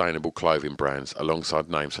best sustainable clothing brands alongside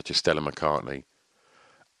names such as Stella McCartney.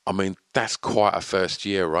 I mean, that's quite a first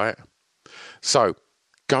year, right? So,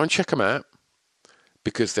 go and check them out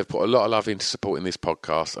because they've put a lot of love into supporting this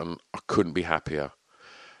podcast and I couldn't be happier.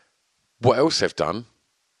 What else they've done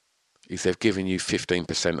is they've given you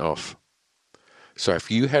 15% off. So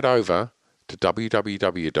if you head over to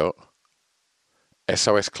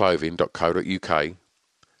www.sosclothing.co.uk,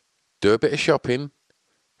 do a bit of shopping,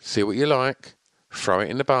 see what you like, throw it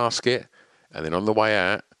in the basket, and then on the way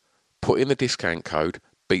out, put in the discount code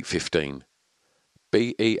BEAT15,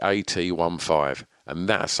 BEAT15, and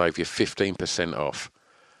that'll save you 15% off.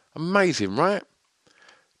 Amazing, right?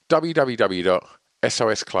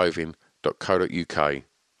 www.sosclothing.co.uk,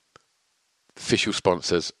 official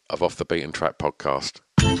sponsors of Off the Beaten Track podcast.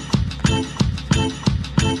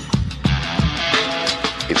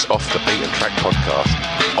 It's Off the Beaten Track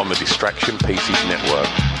podcast on the Distraction Pieces Network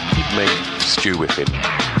with me, Stu Whiffen.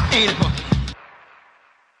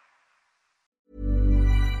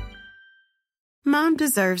 Mom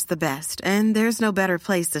deserves the best, and there's no better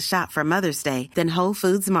place to shop for Mother's Day than Whole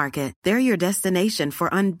Foods Market. They're your destination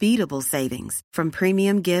for unbeatable savings, from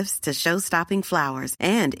premium gifts to show-stopping flowers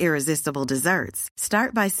and irresistible desserts.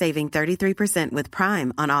 Start by saving 33% with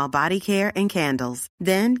Prime on all body care and candles.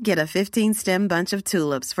 Then get a 15-stem bunch of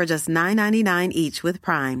tulips for just $9.99 each with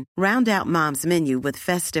Prime. Round out Mom's menu with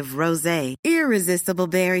festive rosé, irresistible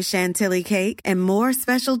berry chantilly cake, and more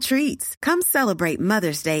special treats. Come celebrate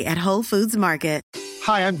Mother's Day at Whole Foods Market.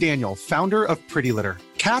 Hi, I'm Daniel, founder of Pretty Litter.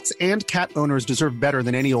 Cats and cat owners deserve better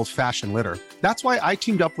than any old-fashioned litter. That's why I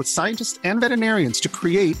teamed up with scientists and veterinarians to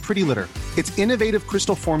create Pretty Litter. Its innovative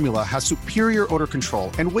crystal formula has superior odor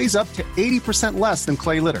control and weighs up to 80% less than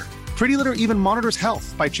clay litter. Pretty Litter even monitors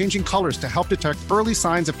health by changing colors to help detect early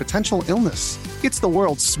signs of potential illness. It's the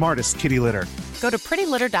world's smartest kitty litter. Go to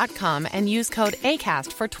prettylitter.com and use code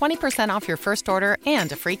ACAST for 20% off your first order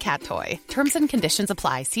and a free cat toy. Terms and conditions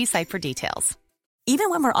apply. See site for details.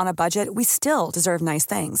 Even when we're on a budget, we still deserve nice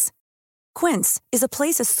things. Quince is a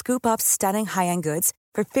place to scoop up stunning high-end goods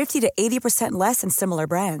for 50 to 80% less than similar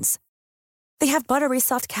brands. They have buttery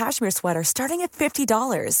soft cashmere sweaters starting at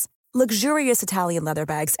 $50, luxurious Italian leather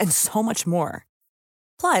bags, and so much more.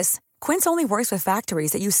 Plus, Quince only works with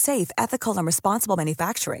factories that use safe, ethical, and responsible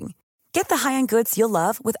manufacturing. Get the high-end goods you'll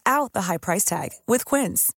love without the high price tag with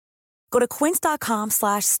Quince. Go to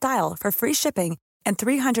quince.com/style for free shipping and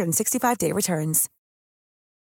 365-day returns.